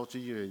every culture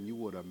you're in, you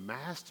would have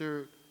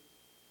mastered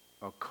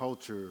a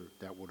culture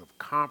that would have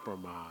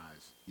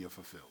compromised your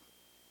fulfillment.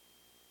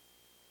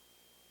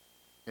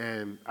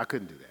 And I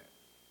couldn't do that.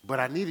 But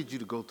I needed you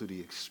to go through the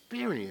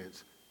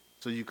experience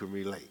so you can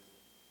relate.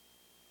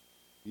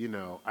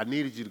 I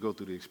needed you to go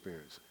through the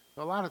experience.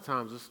 So a lot of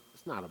times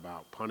it's not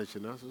about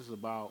punishing us. It's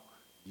about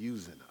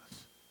using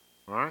us.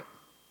 All right?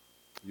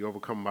 You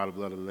overcome by the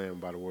blood of the Lamb,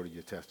 by the word of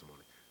your testimony.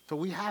 So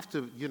we have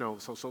to,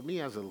 so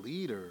me as a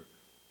leader,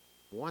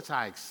 once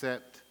I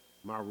accept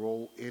my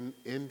role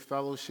in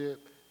fellowship,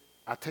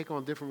 I take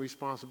on different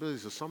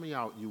responsibilities. So some of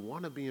y'all, you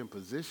want to be in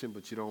position,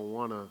 but you don't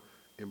want to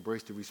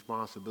embrace the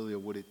responsibility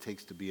of what it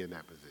takes to be in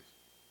that position.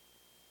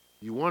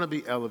 You want to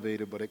be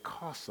elevated, but it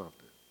costs something.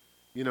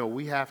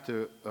 We have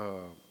to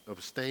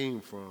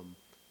abstain from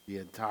the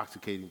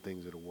intoxicating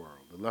things of the world,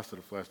 the lust of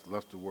the flesh, the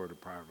lust of the word, the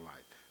pride of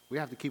life. We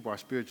have to keep our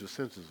spiritual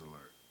senses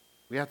alert.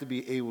 We have to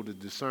be able to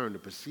discern, to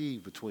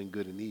perceive between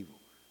good and evil.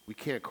 We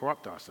can't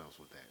corrupt ourselves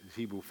with that. It's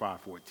Hebrews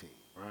 5:14,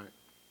 right?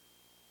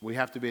 We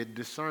have to be able to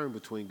discern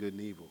between good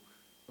and evil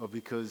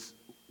because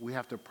we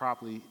have to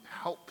properly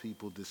help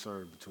people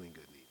discern between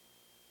good and evil.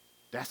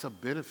 That's a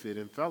benefit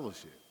in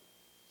fellowship.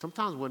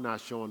 Sometimes we're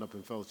not showing up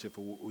in fellowship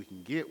for what we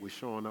can get. We're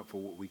showing up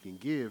for what we can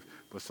give,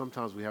 but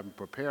sometimes we haven't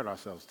prepared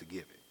ourselves to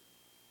give it,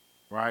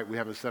 right? We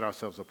haven't set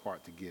ourselves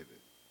apart to give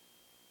it.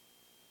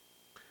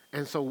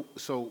 And so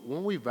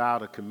when we vow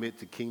to commit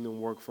to kingdom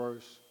work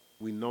first,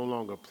 we no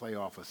longer play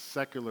off of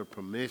secular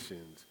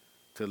permissions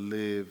to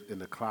live in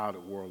the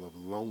clouded world of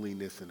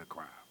loneliness in the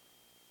crowd.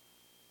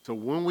 So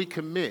when we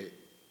commit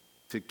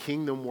to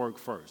kingdom work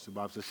first, the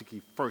Bible says to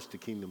keep first the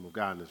kingdom of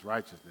God and his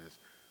righteousness,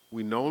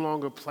 we no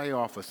longer play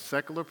off of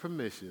secular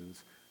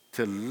permissions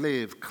to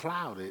live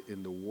clouded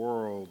in the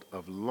world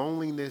of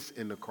loneliness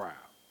in the crowd.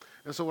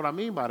 And so what I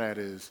mean by that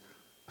is,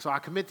 so I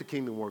commit to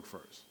kingdom work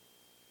first.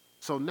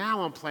 So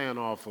now I'm playing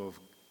off of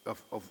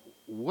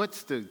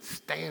what's the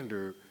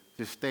standard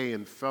to stay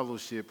in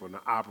fellowship or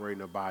to operate in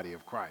the body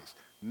of Christ.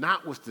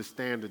 Not what's the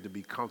standard to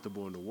be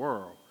comfortable in the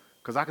world,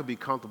 because I could be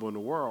comfortable in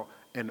the world,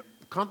 and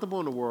comfortable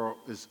in the world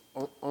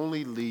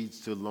only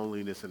leads to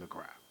loneliness in the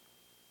crowd.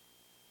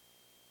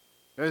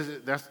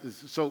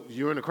 So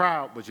you're in the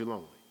crowd, but you're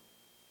lonely.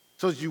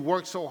 So you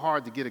work so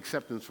hard to get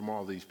acceptance from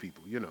all these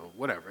people,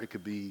 whatever. It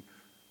could be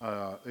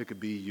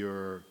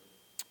your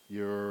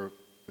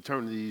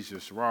fraternities, your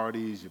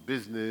sororities, your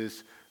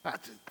business,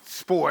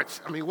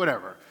 sports,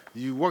 whatever.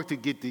 You work to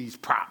get these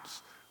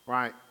props,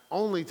 right?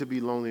 Only to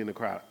be lonely in the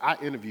crowd. I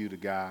interviewed a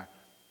guy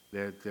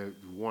that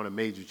won a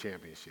major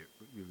championship,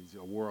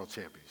 a world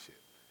championship.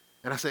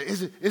 And I said,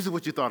 is it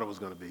what you thought it was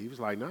going to be? He was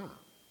like, nah.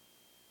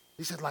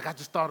 He said, I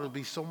just thought it would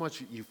be so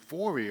much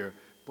euphoria,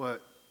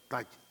 but,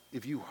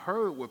 if you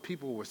heard what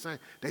people were saying,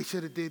 they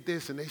should have did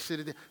this and they should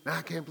have did, now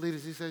I can't believe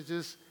this. He said,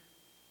 this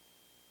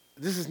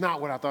is not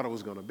what I thought it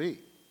was going to be.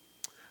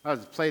 I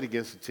played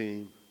against a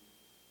team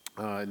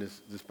in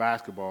this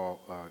basketball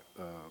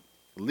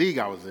league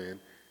I was in,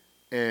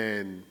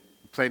 and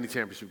played in the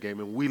championship game,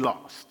 and we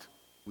lost.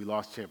 We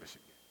lost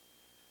championship game.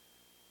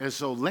 And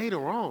so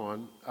later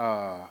on,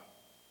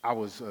 I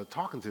was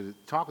talking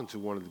to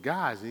one of the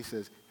guys, and he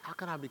says, how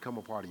can I become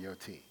a part of your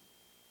team?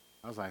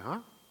 I was like, huh?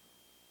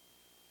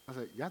 I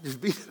said, y'all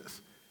just beat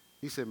us.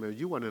 He said, man,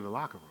 you weren't in the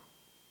locker room.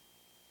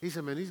 He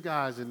said, man, these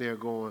guys in there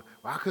going,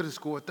 well, I could have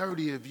scored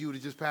 30 if you would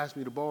have just passed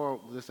me the ball,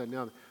 this, that, and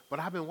the other. But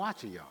I've been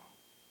watching y'all.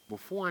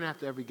 Before and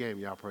after every game,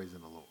 y'all praising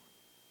the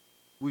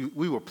Lord.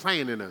 We were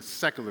playing in a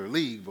secular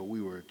league, but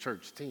we were a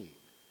church team.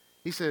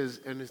 He says,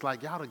 and it's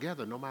like y'all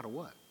together no matter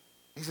what.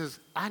 He says,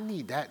 I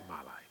need that in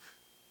my life.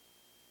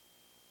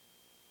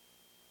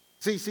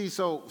 See,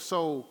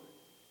 so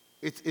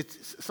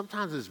it's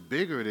sometimes it's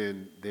bigger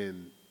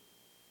than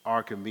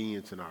our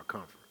convenience and our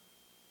comfort.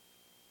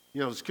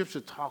 The scripture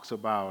talks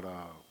about,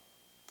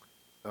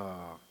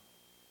 well,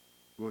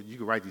 you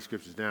can write these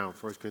scriptures down,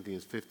 1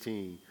 Corinthians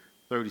 15,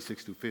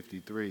 36 through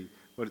 53.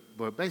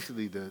 But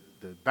basically the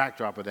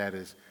backdrop of that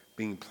is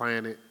being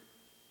planted.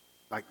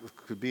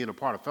 Being a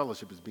part of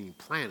fellowship is being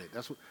planted.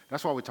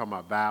 That's why we're talking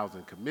about vows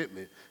and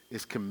commitment.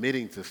 It's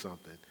committing to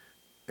something.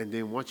 And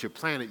then once you're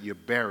planted, you're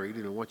buried.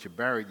 And then once you're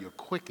buried, you're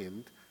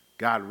quickened.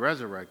 God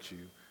resurrects you.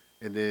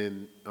 And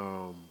then,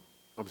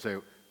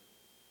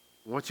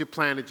 once you're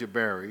planted, you're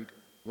buried.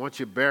 Once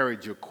you're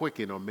buried, you're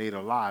quickened or made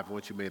alive.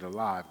 Once you're made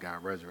alive,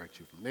 God resurrects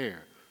you from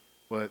there.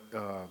 But,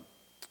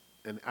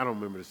 and I don't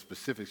remember the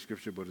specific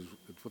scripture, but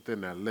it's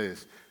within that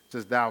list. It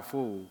says, thou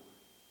fool,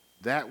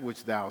 that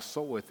which thou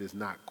sowest is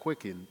not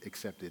quickened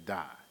except it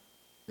die.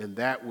 And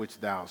that which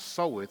thou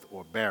sowest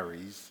or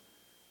buries,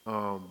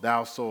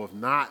 thou sowest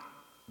not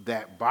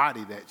that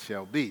body that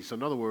shall be. So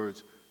in other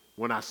words,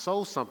 when I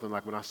sow something,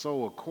 like when I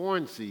sow a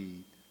corn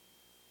seed,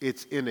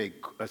 it's in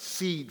a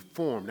seed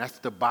form. That's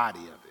the body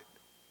of it.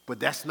 But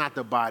that's not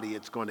the body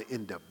it's going to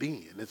end up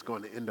being. It's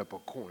going to end up a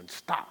corn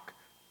stalk.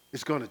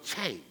 It's going to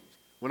change.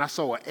 When I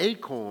sow an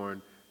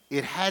acorn,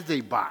 it has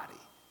a body.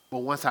 But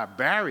once I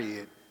bury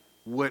it,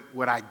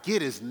 what I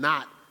get is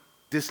not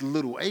this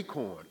little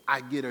acorn.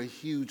 I get a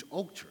huge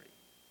oak tree.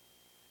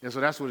 And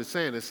so that's what it's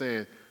saying. It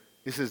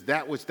says,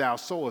 that which thou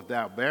sowest,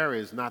 thou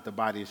buryest, not the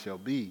body it shall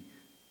be,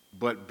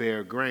 but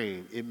bear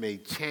grain. It may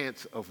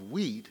chance of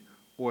wheat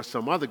or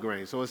some other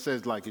grain. So it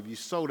says, if you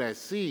sow that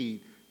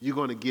seed, you're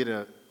going to get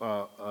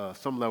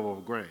some level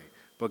of grain.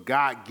 But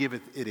God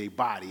giveth it a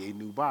body, a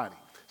new body.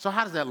 So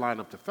how does that line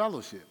up to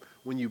fellowship?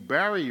 When you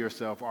bury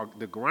yourself, or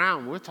the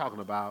ground we're talking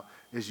about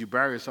is you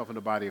bury yourself in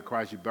the body of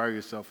Christ, you bury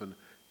yourself in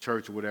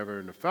church or whatever,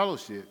 in the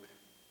fellowship,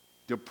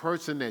 the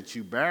person that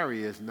you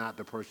bury is not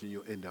the person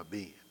you'll end up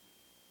being.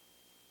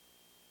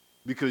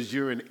 Because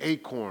you're in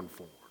acorn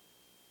form.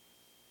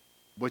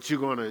 But you're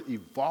going to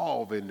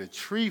evolve in the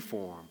tree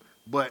form,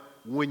 but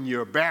when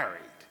you're buried.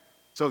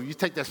 So if you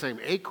take that same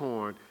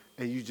acorn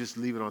and you just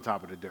leave it on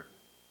top of the dirt.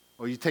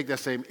 Or you take that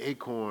same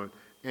acorn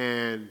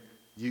and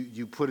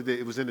you put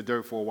it was in the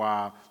dirt for a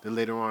while, then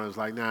later on it was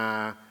like,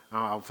 nah,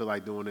 I don't feel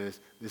like doing this.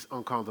 It's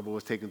uncomfortable,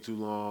 it's taking too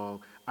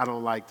long. I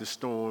don't like the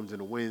storms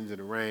and the winds and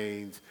the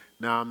rains.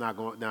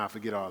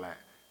 Forget all that.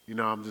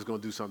 I'm just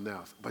going to do something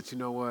else. But you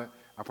know what?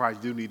 I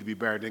probably do need to be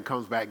buried. Then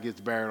comes back, gets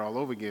buried all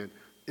over again.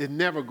 It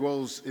never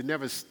grows, it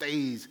never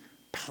stays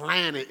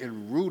planted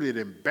and rooted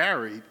and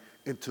buried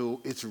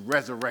until it's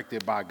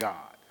resurrected by God.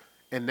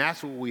 And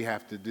that's what we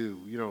have to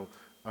do.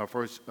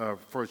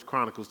 First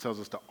Chronicles tells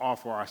us to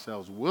offer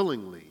ourselves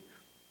willingly.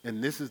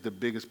 And this is the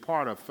biggest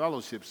part of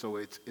fellowship. So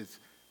it's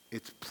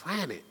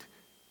planted.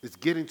 It's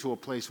getting to a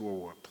place where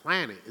we're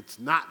planted. It's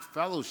not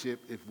fellowship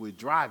if we're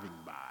driving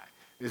by.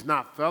 It's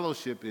not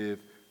fellowship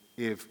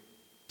if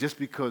just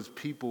because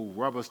people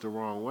rub us the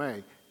wrong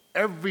way.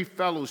 Every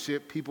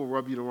fellowship, people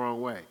rub you the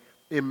wrong way.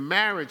 In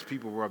marriage,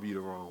 people rub you the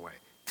wrong way.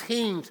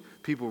 Teams,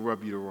 people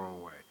rub you the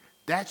wrong way.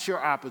 That's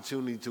your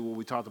opportunity to what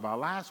we talked about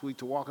last week,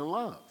 to walk in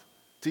love.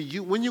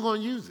 When you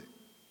going to use it?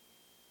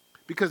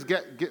 Because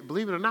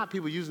believe it or not,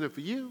 people are using it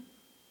for you.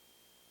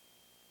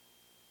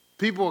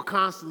 People are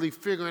constantly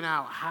figuring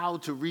out how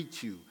to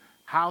reach you,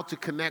 how to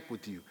connect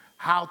with you,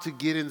 how to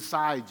get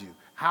inside you,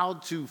 how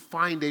to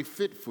find a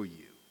fit for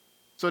you.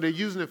 So they're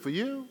using it for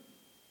you.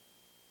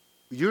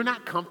 You're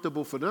not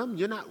comfortable for them.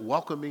 You're not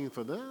welcoming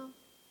for them.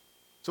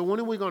 So when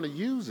are we going to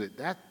use it?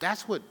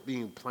 That's what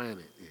being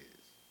planted is.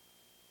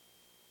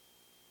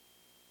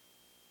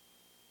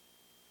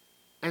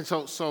 And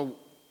so Psalm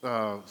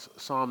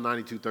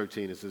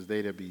 92:13, it says,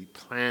 they that be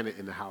planted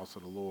in the house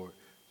of the Lord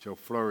shall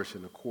flourish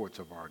in the courts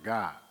of our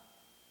God.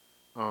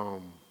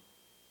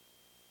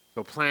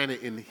 So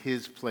planted in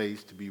his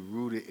place, to be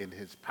rooted in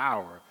his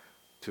power,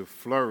 to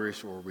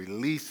flourish or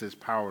release his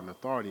power and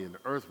authority in the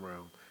earth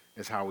realm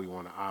is how we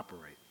want to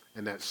operate.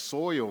 And that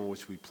soil in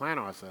which we plant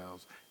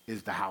ourselves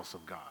is the house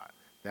of God.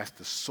 That's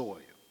the soil.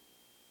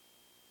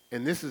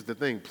 And this is the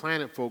thing.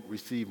 Planted folk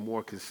receive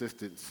more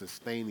consistent,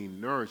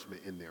 sustaining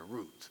nourishment in their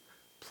roots.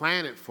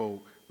 Planted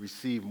folk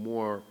receive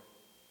more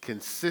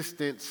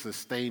consistent,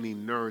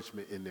 sustaining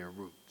nourishment in their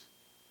roots.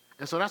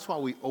 And so that's why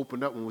we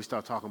opened up when we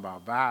start talking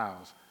about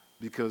vows,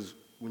 because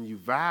when you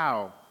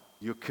vow,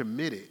 you're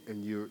committed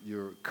and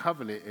you're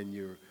covenant and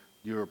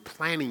you're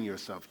planning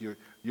yourself.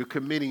 You're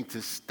committing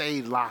to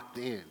stay locked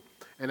in.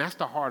 And that's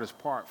the hardest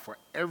part for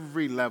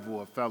every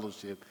level of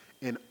fellowship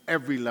in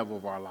every level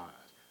of our lives.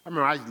 I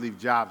remember I used to leave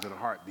jobs in a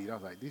heartbeat. I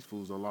was like, these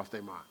fools done lost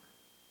their mind.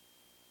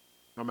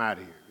 I'm out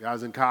of here. I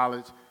was in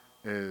college,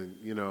 and,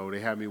 they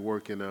had me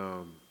working,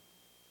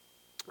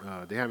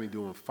 they had me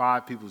doing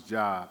 5 people's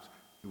jobs.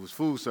 It was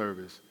food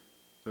service.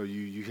 So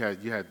you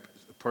had a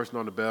person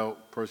on the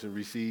belt, person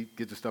receipt,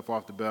 get the stuff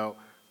off the belt,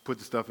 put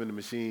the stuff in the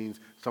machines,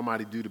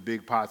 somebody do the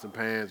big pots and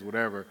pans,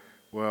 whatever.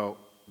 Well,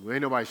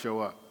 ain't nobody show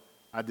up.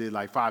 I did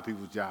like 5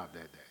 people's job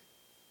that day.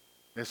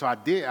 And so I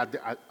did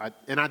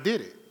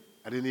it.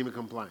 I didn't even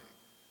complain.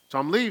 So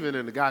I'm leaving,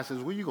 and the guy says,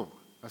 where you going?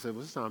 I said,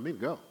 well, it's time for me to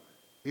go.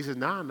 He says,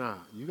 nah,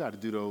 you got to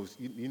do those,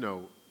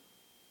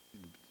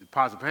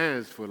 pots and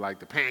pans for like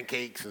the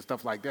pancakes and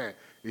stuff like that.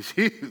 It's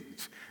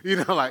huge,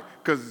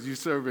 because you're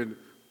serving,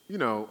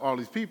 all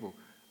these people.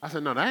 I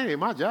said, no, that ain't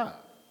my job.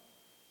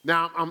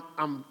 Now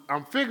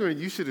I'm figuring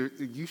you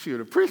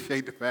should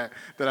appreciate the fact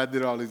that I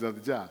did all these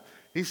other jobs.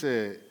 He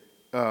said,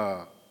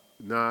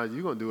 nah,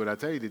 you're gonna do what I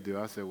tell you to do.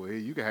 I said, well, here,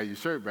 you can have your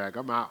shirt back.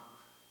 I'm out.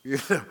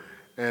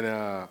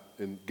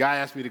 And guy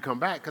asked me to come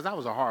back because I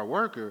was a hard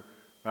worker,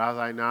 but I was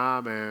like,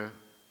 nah, man,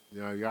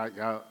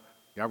 y'all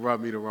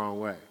rubbed me the wrong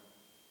way.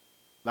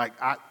 Like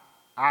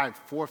I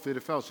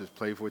forfeited fellowships,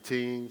 played for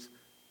teams.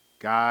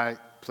 Guy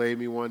played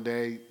me one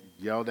day,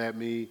 yelled at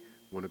me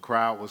when the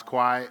crowd was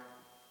quiet,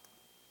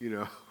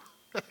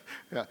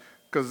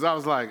 because I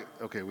was like,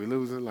 okay, we're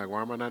losing. Like,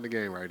 why am I not in the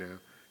game right now?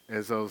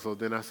 And so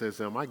then I said,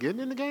 am I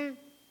getting in the game?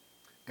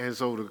 And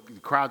so the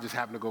crowd just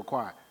happened to go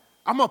quiet.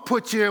 I'm going to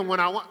put you in when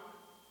I want.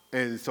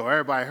 And so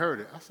everybody heard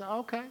it. I said,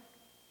 okay.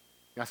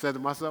 I said to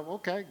myself,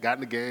 okay, got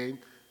in the game,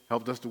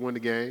 helped us to win the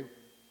game.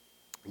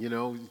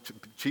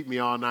 Treat me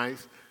all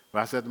nice. But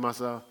I said to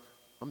myself,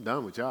 I'm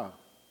done with y'all.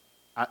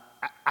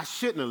 I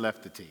shouldn't have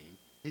left the team.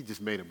 He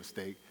just made a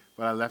mistake.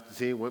 But I left the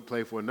team, went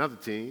play for another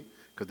team,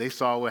 because they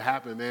saw what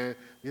happened, man.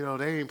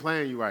 They ain't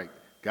playing you right.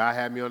 Guy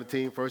had me on the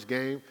team first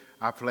game.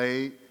 I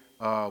played.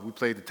 We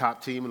played the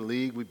top team in the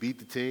league. We beat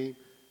the team.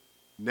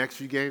 Next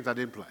few games, I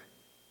didn't play.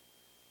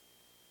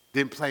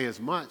 Didn't play as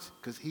much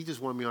because he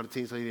just wanted me on the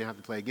team so he didn't have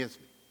to play against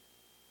me.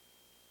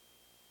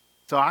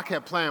 So I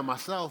kept playing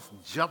myself,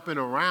 jumping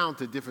around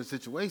to different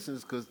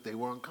situations because they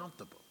were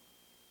uncomfortable,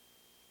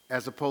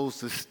 as opposed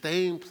to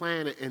staying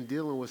planted and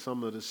dealing with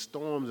some of the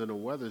storms and the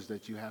weathers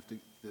that you have to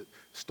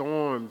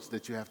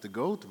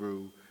go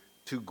through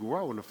to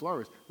grow and to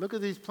flourish. Look at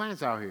these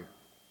plants out here.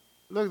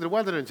 Look, the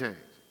weather done changed.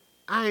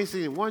 I ain't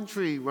seen one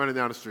tree running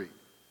down the street.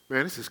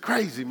 Man, this is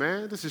crazy,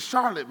 man. This is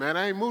Charlotte, man.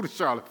 I ain't moved to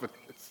Charlotte for this.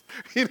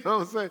 You know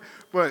what I'm saying?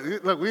 But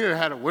look, we done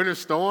had a winter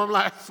storm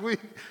last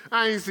week.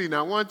 I ain't seen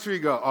not one tree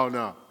go, oh,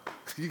 no,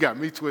 you got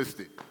me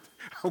twisted.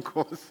 I'm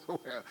going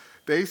somewhere.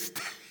 They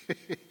stay.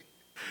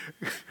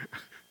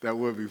 That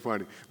would be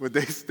funny. But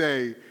they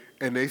stay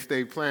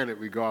planted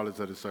regardless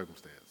of the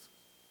circumstance.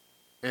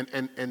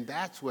 And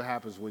that's what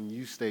happens when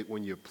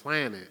you're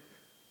planted.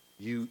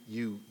 You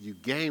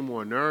gain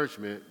more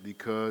nourishment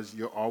because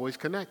you're always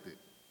connected.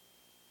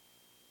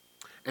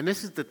 And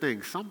this is the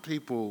thing. Some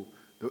people,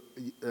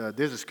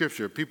 there's a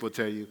scripture, people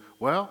tell you,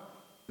 well,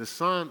 the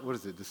sun, what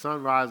is it? The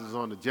sun rises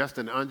on the just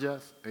and the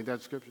unjust. Ain't that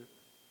the scripture?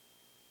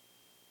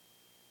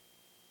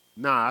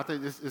 Nah, I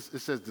think it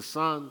says the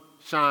sun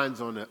shines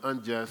on the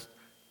unjust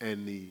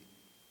and the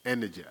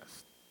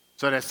just.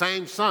 So that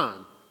same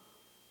sun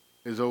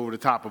is over the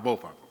top of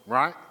both of them,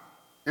 right?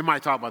 It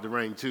might talk about the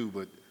rain too,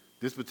 but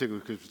this particular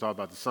scripture talks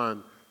about the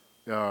sun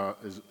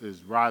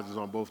is rises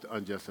on both the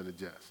unjust and the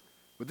just.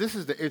 But this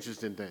is the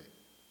interesting thing.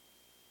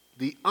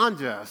 The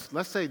unjust,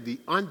 let's say the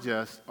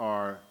unjust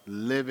are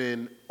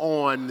living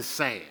on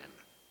sand.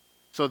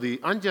 So the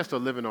unjust are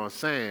living on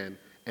sand,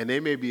 and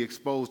they may be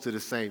exposed to the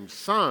same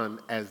sun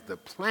as the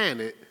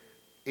planet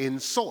in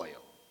soil.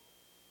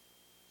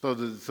 So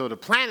the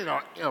planet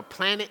are a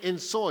planet in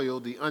soil,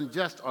 the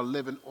unjust are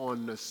living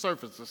on the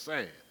surface of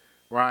sand,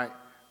 right?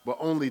 But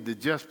only the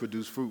just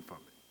produce fruit from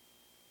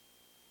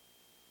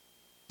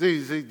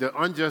it. See, the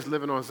unjust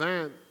living on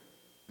sand,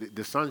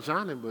 the sun's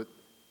shining, but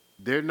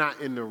they're not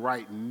in the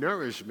right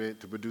nourishment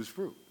to produce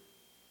fruit.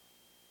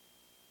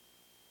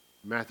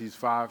 Matthew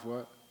 5,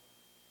 what?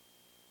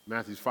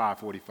 Matthew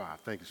 5:45.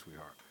 Thank you,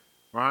 sweetheart.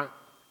 Right?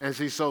 And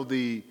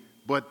see,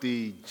 but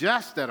the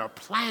just that are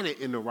planted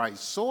in the right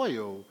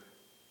soil,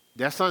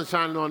 that sun's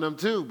shining on them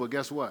too, but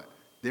guess what?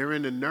 They're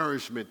in the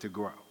nourishment to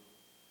grow.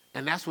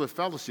 And that's what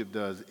fellowship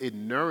does. It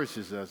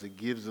nourishes us. It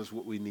gives us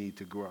what we need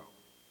to grow.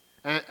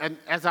 And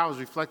as I was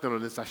reflecting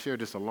on this, I shared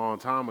this a long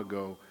time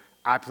ago.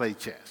 I play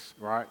chess,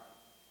 right?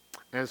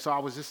 And so I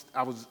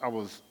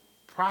was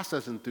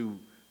processing through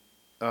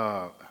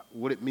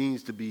what it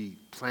means to be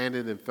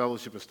planted in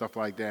fellowship and stuff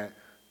like that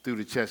through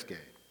the chess game.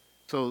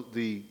 So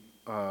the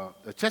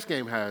chess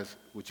game has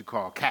what you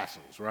call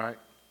castles, right?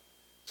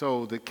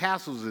 So the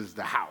castles is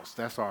the house.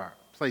 That's our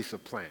place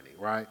of planning,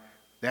 right?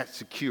 That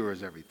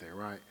secures everything,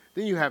 right?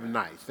 Then you have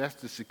knights. That's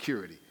the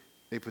security.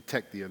 They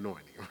protect the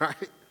anointing,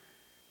 right?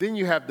 Then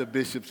you have the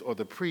bishops or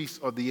the priests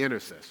or the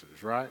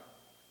intercessors, right?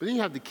 But then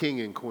you have the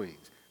king and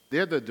queens.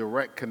 They're the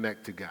direct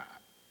connect to God.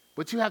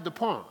 But you have the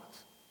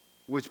pawns,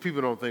 which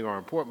people don't think are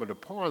important, but the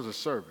pawns are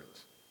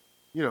servants,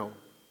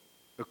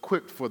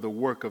 equipped for the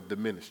work of the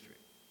ministry.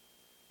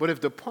 But if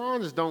the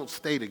pawns don't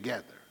stay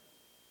together,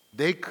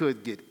 they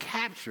could get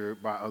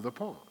captured by other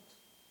pawns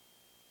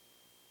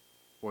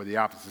or the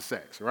opposite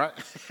sex, right?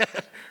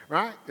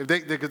 Right?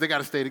 Because they got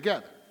to stay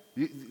together.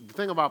 The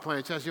thing about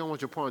playing chess, you don't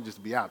want your pawn just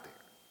to be out there.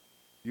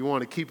 You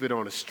want to keep it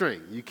on a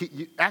string.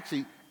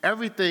 Actually,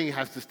 everything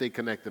has to stay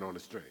connected on a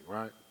string,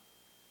 right?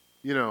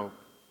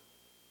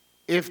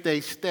 If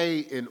they stay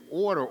in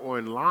order or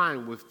in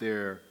line with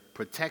their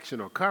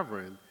protection or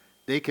covering,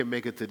 they can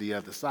make it to the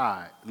other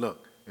side,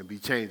 and be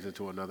changed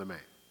into another man.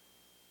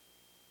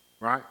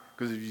 Right?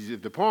 Because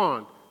if the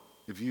pawn,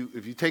 if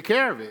you take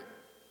care of it,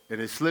 and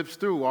it slips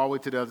through all the way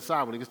to the other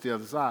side, when it gets to the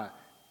other side,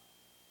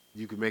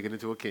 you can make it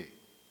into a king.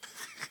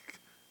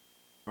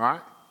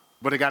 Right?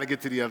 But it got to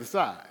get to the other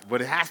side.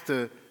 But it has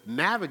to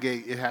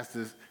navigate, it has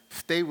to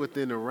stay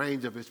within the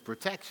range of its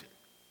protection.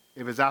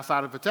 If it's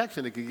outside of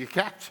protection, it can get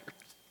captured.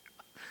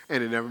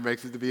 And it never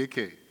makes it to be a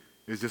king.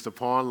 It's just a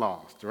pawn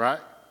lost, right?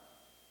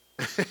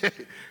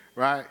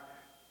 Right?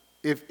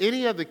 If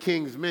any of the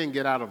king's men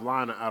get out of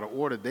line or out of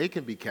order, they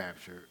can be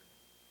captured,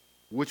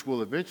 which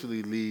will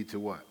eventually lead to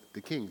what?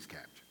 The king's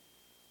capture.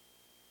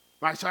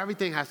 Right? So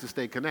everything has to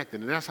stay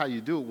connected. And that's how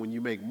you do it. When you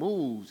make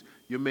moves,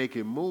 you're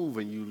making move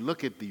and you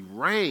look at the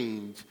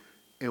range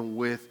and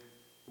with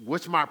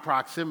what's my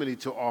proximity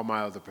to all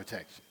my other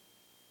protection.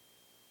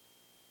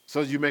 So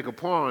as you make a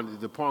pawn,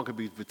 the pawn could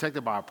be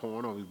protected by a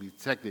pawn, or it could be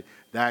protected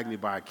diagonally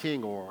by a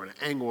king, or an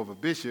angle of a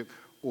bishop,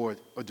 or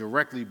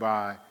directly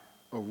by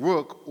a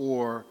rook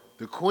or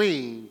the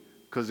queen,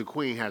 because the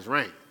queen has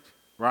range,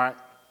 right?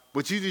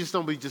 But you just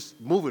don't be just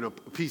moving a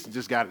piece and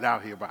just got it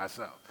out here by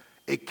itself.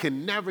 It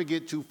can never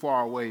get too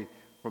far away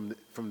from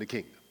the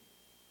kingdom.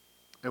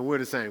 And we're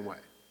the same way.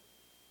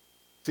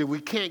 See,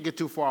 we can't get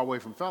too far away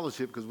from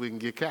fellowship because we can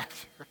get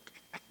captured.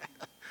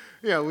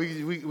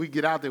 We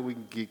get out there, we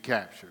can get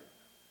captured.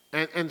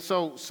 And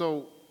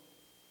so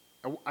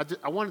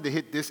I wanted to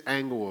hit this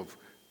angle of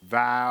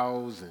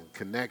vows and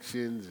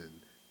connections and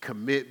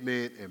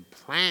commitment and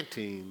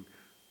planting,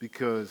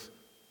 because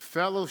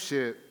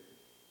fellowship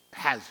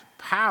has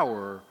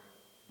power.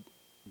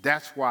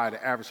 That's why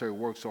the adversary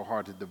works so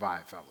hard to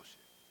divide fellowship.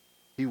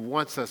 He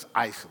wants us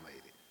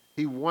isolated.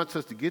 He wants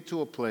us to get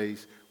to a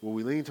place where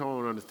we lean to our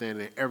own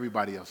understanding and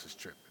everybody else is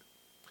tripping.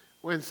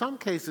 Well, in some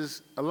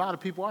cases, a lot of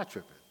people are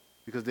tripping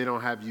because they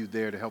don't have you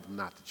there to help them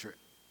not to trip.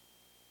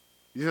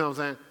 You know what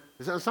I'm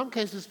saying? In some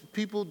cases,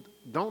 people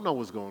don't know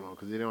what's going on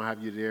because they don't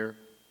have you there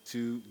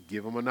to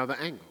give them another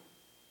angle.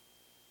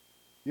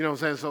 You know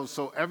what I'm saying?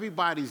 So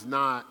everybody's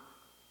not,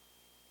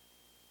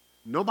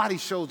 nobody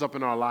shows up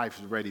in our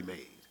lives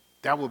ready-made.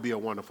 That would be a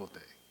wonderful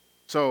thing.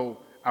 So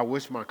I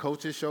wish my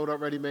coaches showed up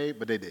ready-made,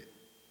 but they didn't.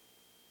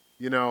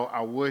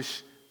 I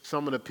wish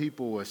some of the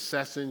people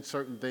assessing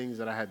certain things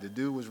that I had to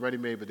do was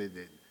ready-made, but they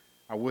didn't.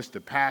 I wish the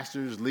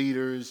pastors,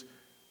 leaders,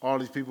 all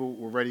these people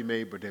were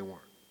ready-made, but they weren't.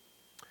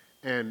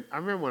 And I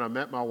remember when I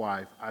met my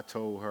wife, I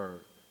told her,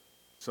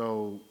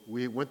 so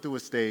we went through a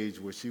stage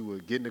where she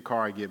would get in the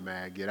car and get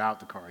mad, get out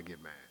the car and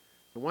get mad.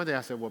 So one day I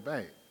said, well,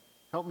 babe,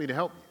 help me to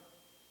help you.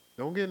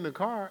 Don't get in the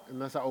car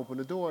unless I open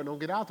the door, and don't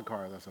get out the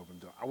car unless I open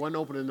the door. I wasn't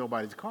opening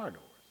nobody's car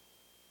doors.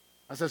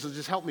 I said, so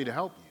just help me to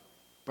help you.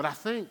 But I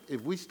think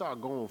if we start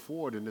going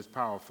forward in this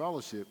power of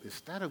fellowship,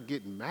 instead of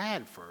getting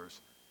mad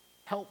first,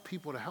 help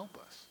people to help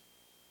us.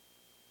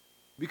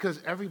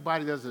 Because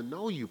everybody doesn't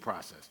know you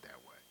process that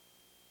way.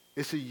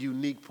 It's a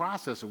unique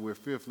process, and we're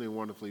fearfully and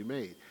wonderfully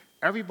made.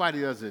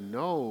 Everybody doesn't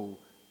know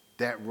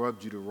that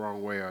rubbed you the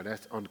wrong way or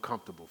that's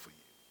uncomfortable for you.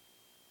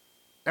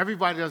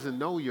 Everybody doesn't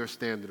know your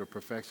standard of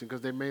perfection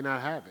because they may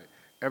not have it.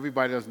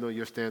 Everybody doesn't know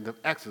your standard of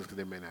excellence because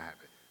they may not have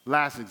it.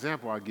 Last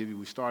example I'll give you,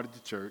 we started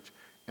the church,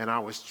 and I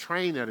was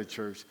trained at a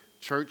church.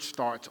 Church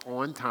starts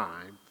on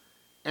time,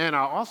 and I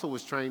also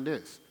was trained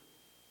this.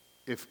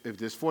 If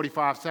there's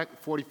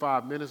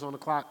 45 minutes on the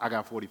clock, I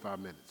got 45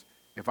 minutes.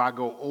 If I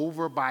go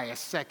over by a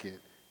second,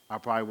 I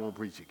probably won't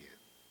preach again.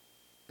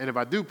 And if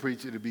I do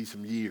preach, it'll be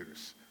some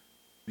years.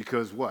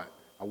 Because what?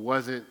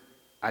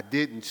 I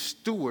didn't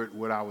steward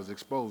what I was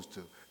exposed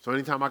to. So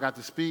anytime I got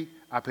to speak,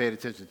 I paid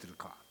attention to the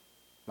clock.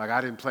 Like I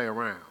didn't play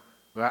around.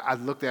 But I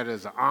looked at it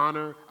as an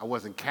honor. I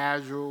wasn't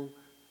casual.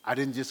 I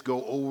didn't just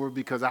go over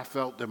because I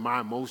felt that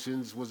my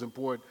emotions was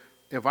important.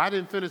 If I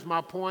didn't finish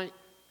my point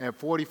at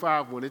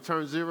 45, when it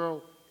turned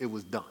 0, it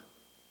was done.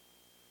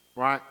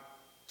 Right?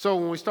 So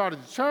when we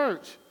started the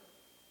church,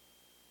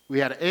 we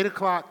had an 8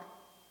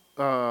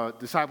 o'clock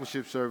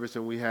discipleship service,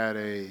 and we had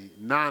a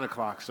 9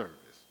 o'clock service.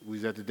 We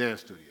was at the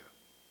dance studio.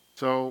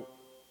 So,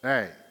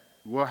 hey,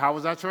 well, how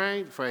was I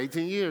trained? For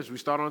 18 years, we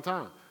start on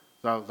time.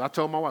 So I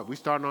told my wife, we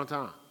starting on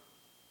time.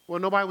 Well,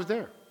 nobody was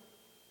there.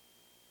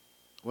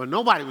 Well,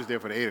 nobody was there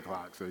for the 8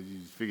 o'clock, so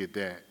you figured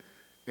that.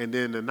 And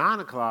then the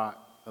 9 o'clock,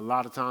 a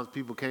lot of times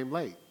people came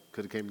late.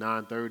 Could have came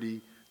 9:30,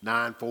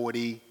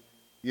 9:40,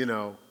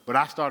 but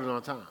I started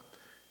on time.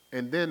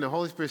 And then the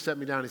Holy Spirit set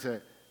me down and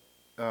said,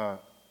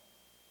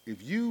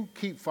 if you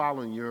keep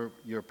following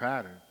your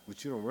pattern,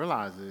 what you don't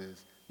realize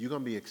is you're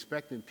going to be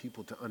expecting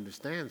people to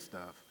understand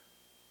stuff,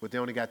 but they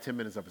only got 10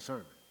 minutes of a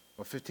sermon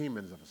or 15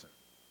 minutes of a sermon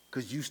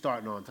because you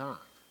starting on time.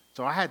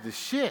 So I had to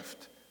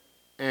shift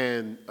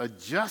and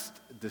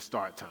adjust the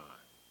start time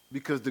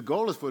because the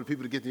goal is for the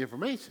people to get the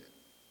information.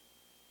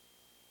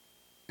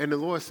 And the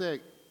Lord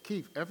said,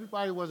 Keith,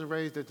 everybody wasn't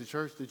raised at the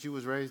church that you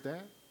was raised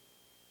at.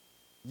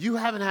 You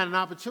haven't had an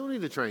opportunity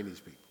to train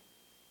these people.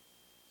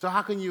 So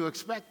how can you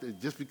expect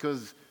it just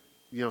because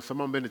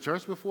someone been to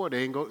church before?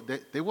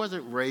 They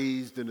wasn't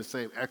raised in the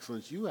same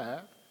excellence you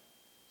have.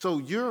 So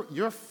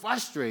you're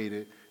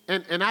frustrated,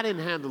 and I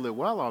didn't handle it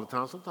well all the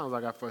time. Sometimes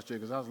I got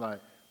frustrated because I was like,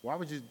 why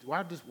would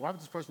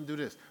this person do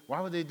this? Why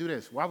would they do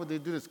this? Why would they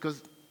do this?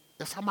 Because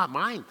that's how my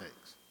mind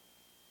thinks.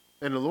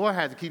 And the Lord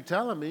had to keep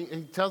telling me,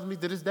 and He tells me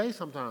to this day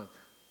sometimes,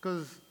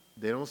 because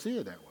they don't see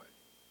it that way.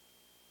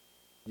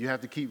 You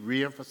have to keep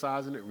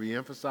re-emphasizing it, and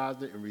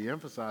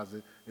re-emphasizing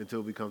it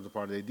until it becomes a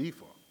part of their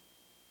default.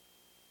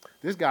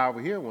 This guy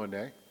over here one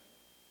day,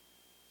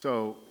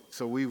 so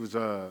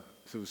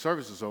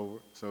service was over,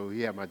 so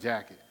he had my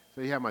jacket.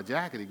 So he had my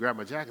jacket, he grabbed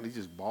my jacket, he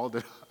just balled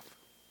it up.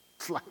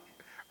 It's like,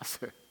 I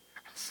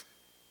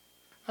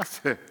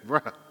said,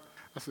 bruh,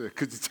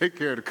 could you take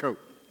care of the coat?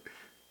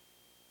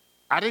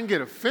 I didn't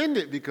get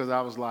offended because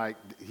I was like,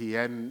 he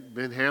hadn't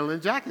been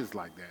handling jackets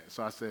like that.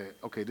 So I said,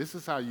 okay, this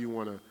is how you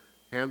want to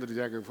handle the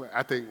jacket.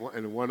 I think,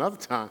 and one other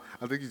time,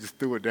 I think he just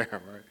threw it down,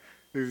 right?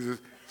 He was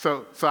just,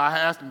 so I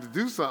asked him to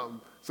do something,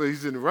 so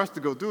he's in a rush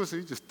to go do it, so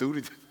he just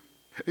threw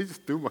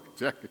my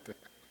jacket down.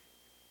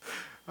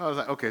 I was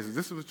like, okay, so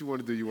this is what you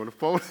want to do. You want to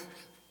fold it?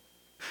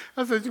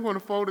 I said, you want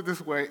to fold it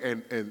this way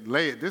and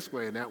lay it this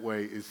way, and that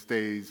way it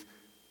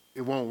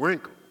won't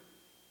wrinkle.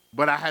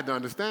 But I had to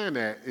understand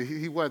that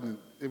it wasn't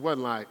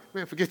like,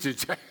 man, forget your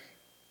jacket,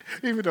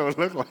 even though it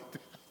looked like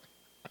that.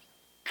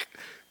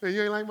 Man,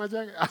 you ain't like my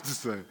jacket? I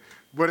just said,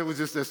 but it was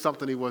just that's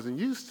something he wasn't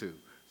used to.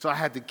 So I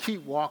had to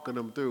keep walking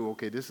him through,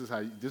 okay, this is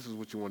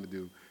what you want to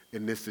do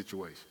in this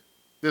situation.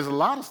 There's a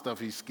lot of stuff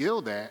he's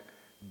skilled at.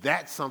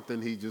 That's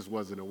something he just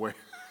wasn't aware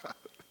of.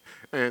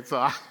 And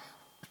so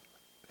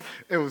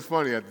it was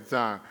funny at the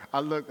time.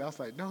 I was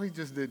like, no, he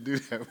just didn't do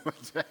that with my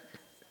jacket.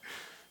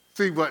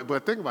 See,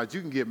 but think about it.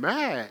 You can get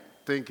mad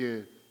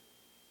thinking,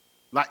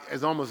 like,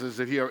 it's almost as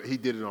if he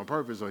did it on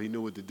purpose or he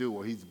knew what to do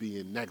or he's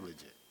being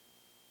negligent.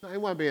 No, he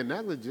wasn't being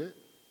negligent.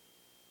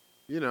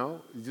 He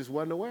just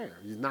wasn't aware.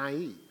 He's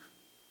naive.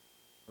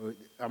 I'm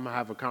going to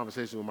have a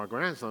conversation with my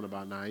grandson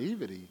about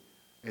naivety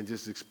and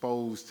just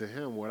expose to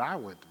him what I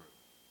went through.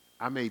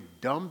 I made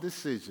dumb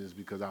decisions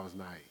because I was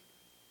naive.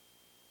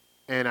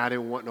 And I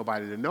didn't want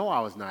nobody to know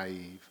I was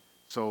naive.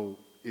 So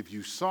if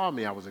you saw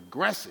me, I was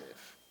aggressive.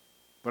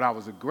 But I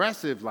was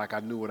aggressive like I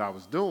knew what I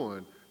was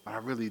doing, but I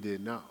really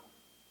didn't know.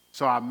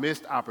 So I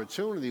missed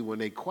opportunity when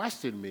they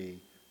questioned me.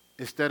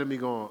 Instead of me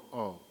going,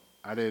 oh,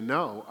 I didn't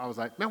know, I was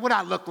like, man, what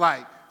I look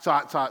like? So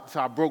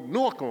I broke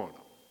Newark on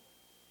them.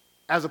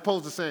 As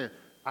opposed to saying,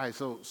 all right,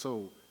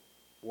 so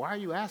why are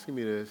you asking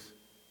me this?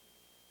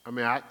 I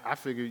mean, I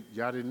figured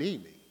y'all didn't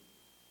need me.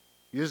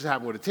 You just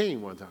happened with a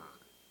team one time.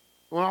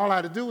 Well, all I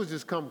had to do was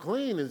just come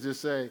clean and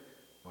just say,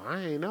 well,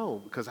 I ain't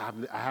know because I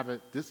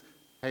haven't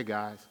hey,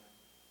 guys,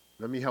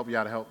 let me help you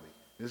out to help me.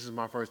 This is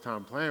my first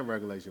time playing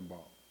regulation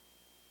ball.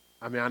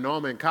 I mean, I know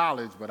I'm in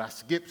college, but I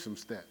skipped some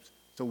steps.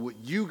 So what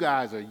you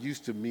guys are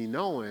used to me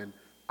knowing,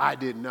 I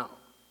didn't know.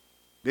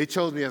 They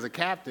chose me as a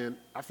captain.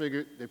 I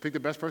figured they picked the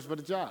best person for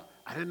the job.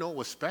 I didn't know it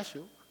was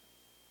special.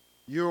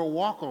 You're a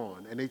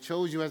walk-on, and they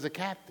chose you as a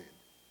captain.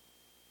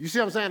 You see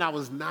what I'm saying? I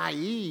was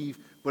naive,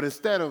 but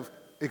instead of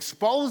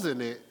exposing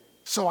it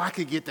so I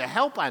could get the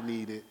help I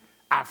needed,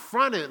 I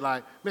fronted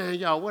like, man,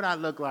 yo, what I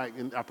look like?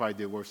 And I probably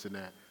did worse than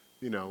that,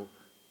 you know.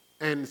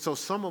 And so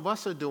some of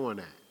us are doing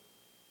that.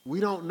 We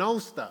don't know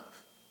stuff.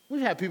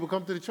 We've had people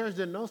come to the church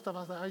that didn't know stuff. I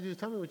was like, oh, you just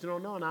tell me what you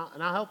don't know, and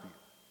I'll help you.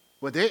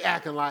 But they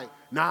acting like,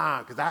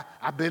 nah, because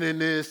I've been in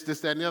this,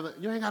 that, and the other.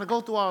 You ain't got to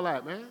go through all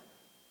that, man.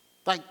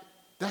 Like,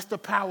 that's the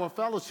power of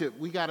fellowship.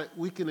 We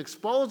can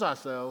expose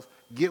ourselves,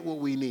 get what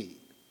we need.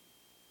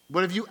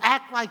 But if you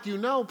act like you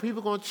know,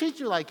 people are going to treat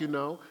you like you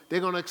know. They're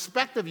going to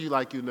expect of you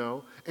like you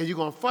know, and you're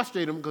going to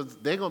frustrate them because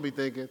they're going to be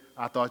thinking,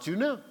 I thought you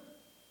knew.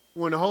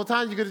 When the whole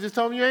time you could have just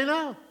told me you ain't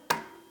know.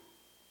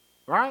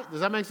 Right? Does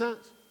that make sense?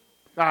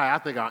 All right, I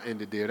think I'll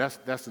end it there.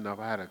 That's enough.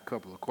 I had a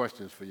couple of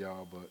questions for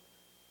y'all, but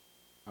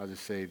I'll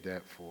just save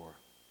that for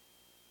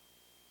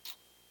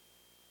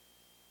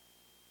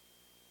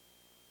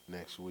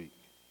next week.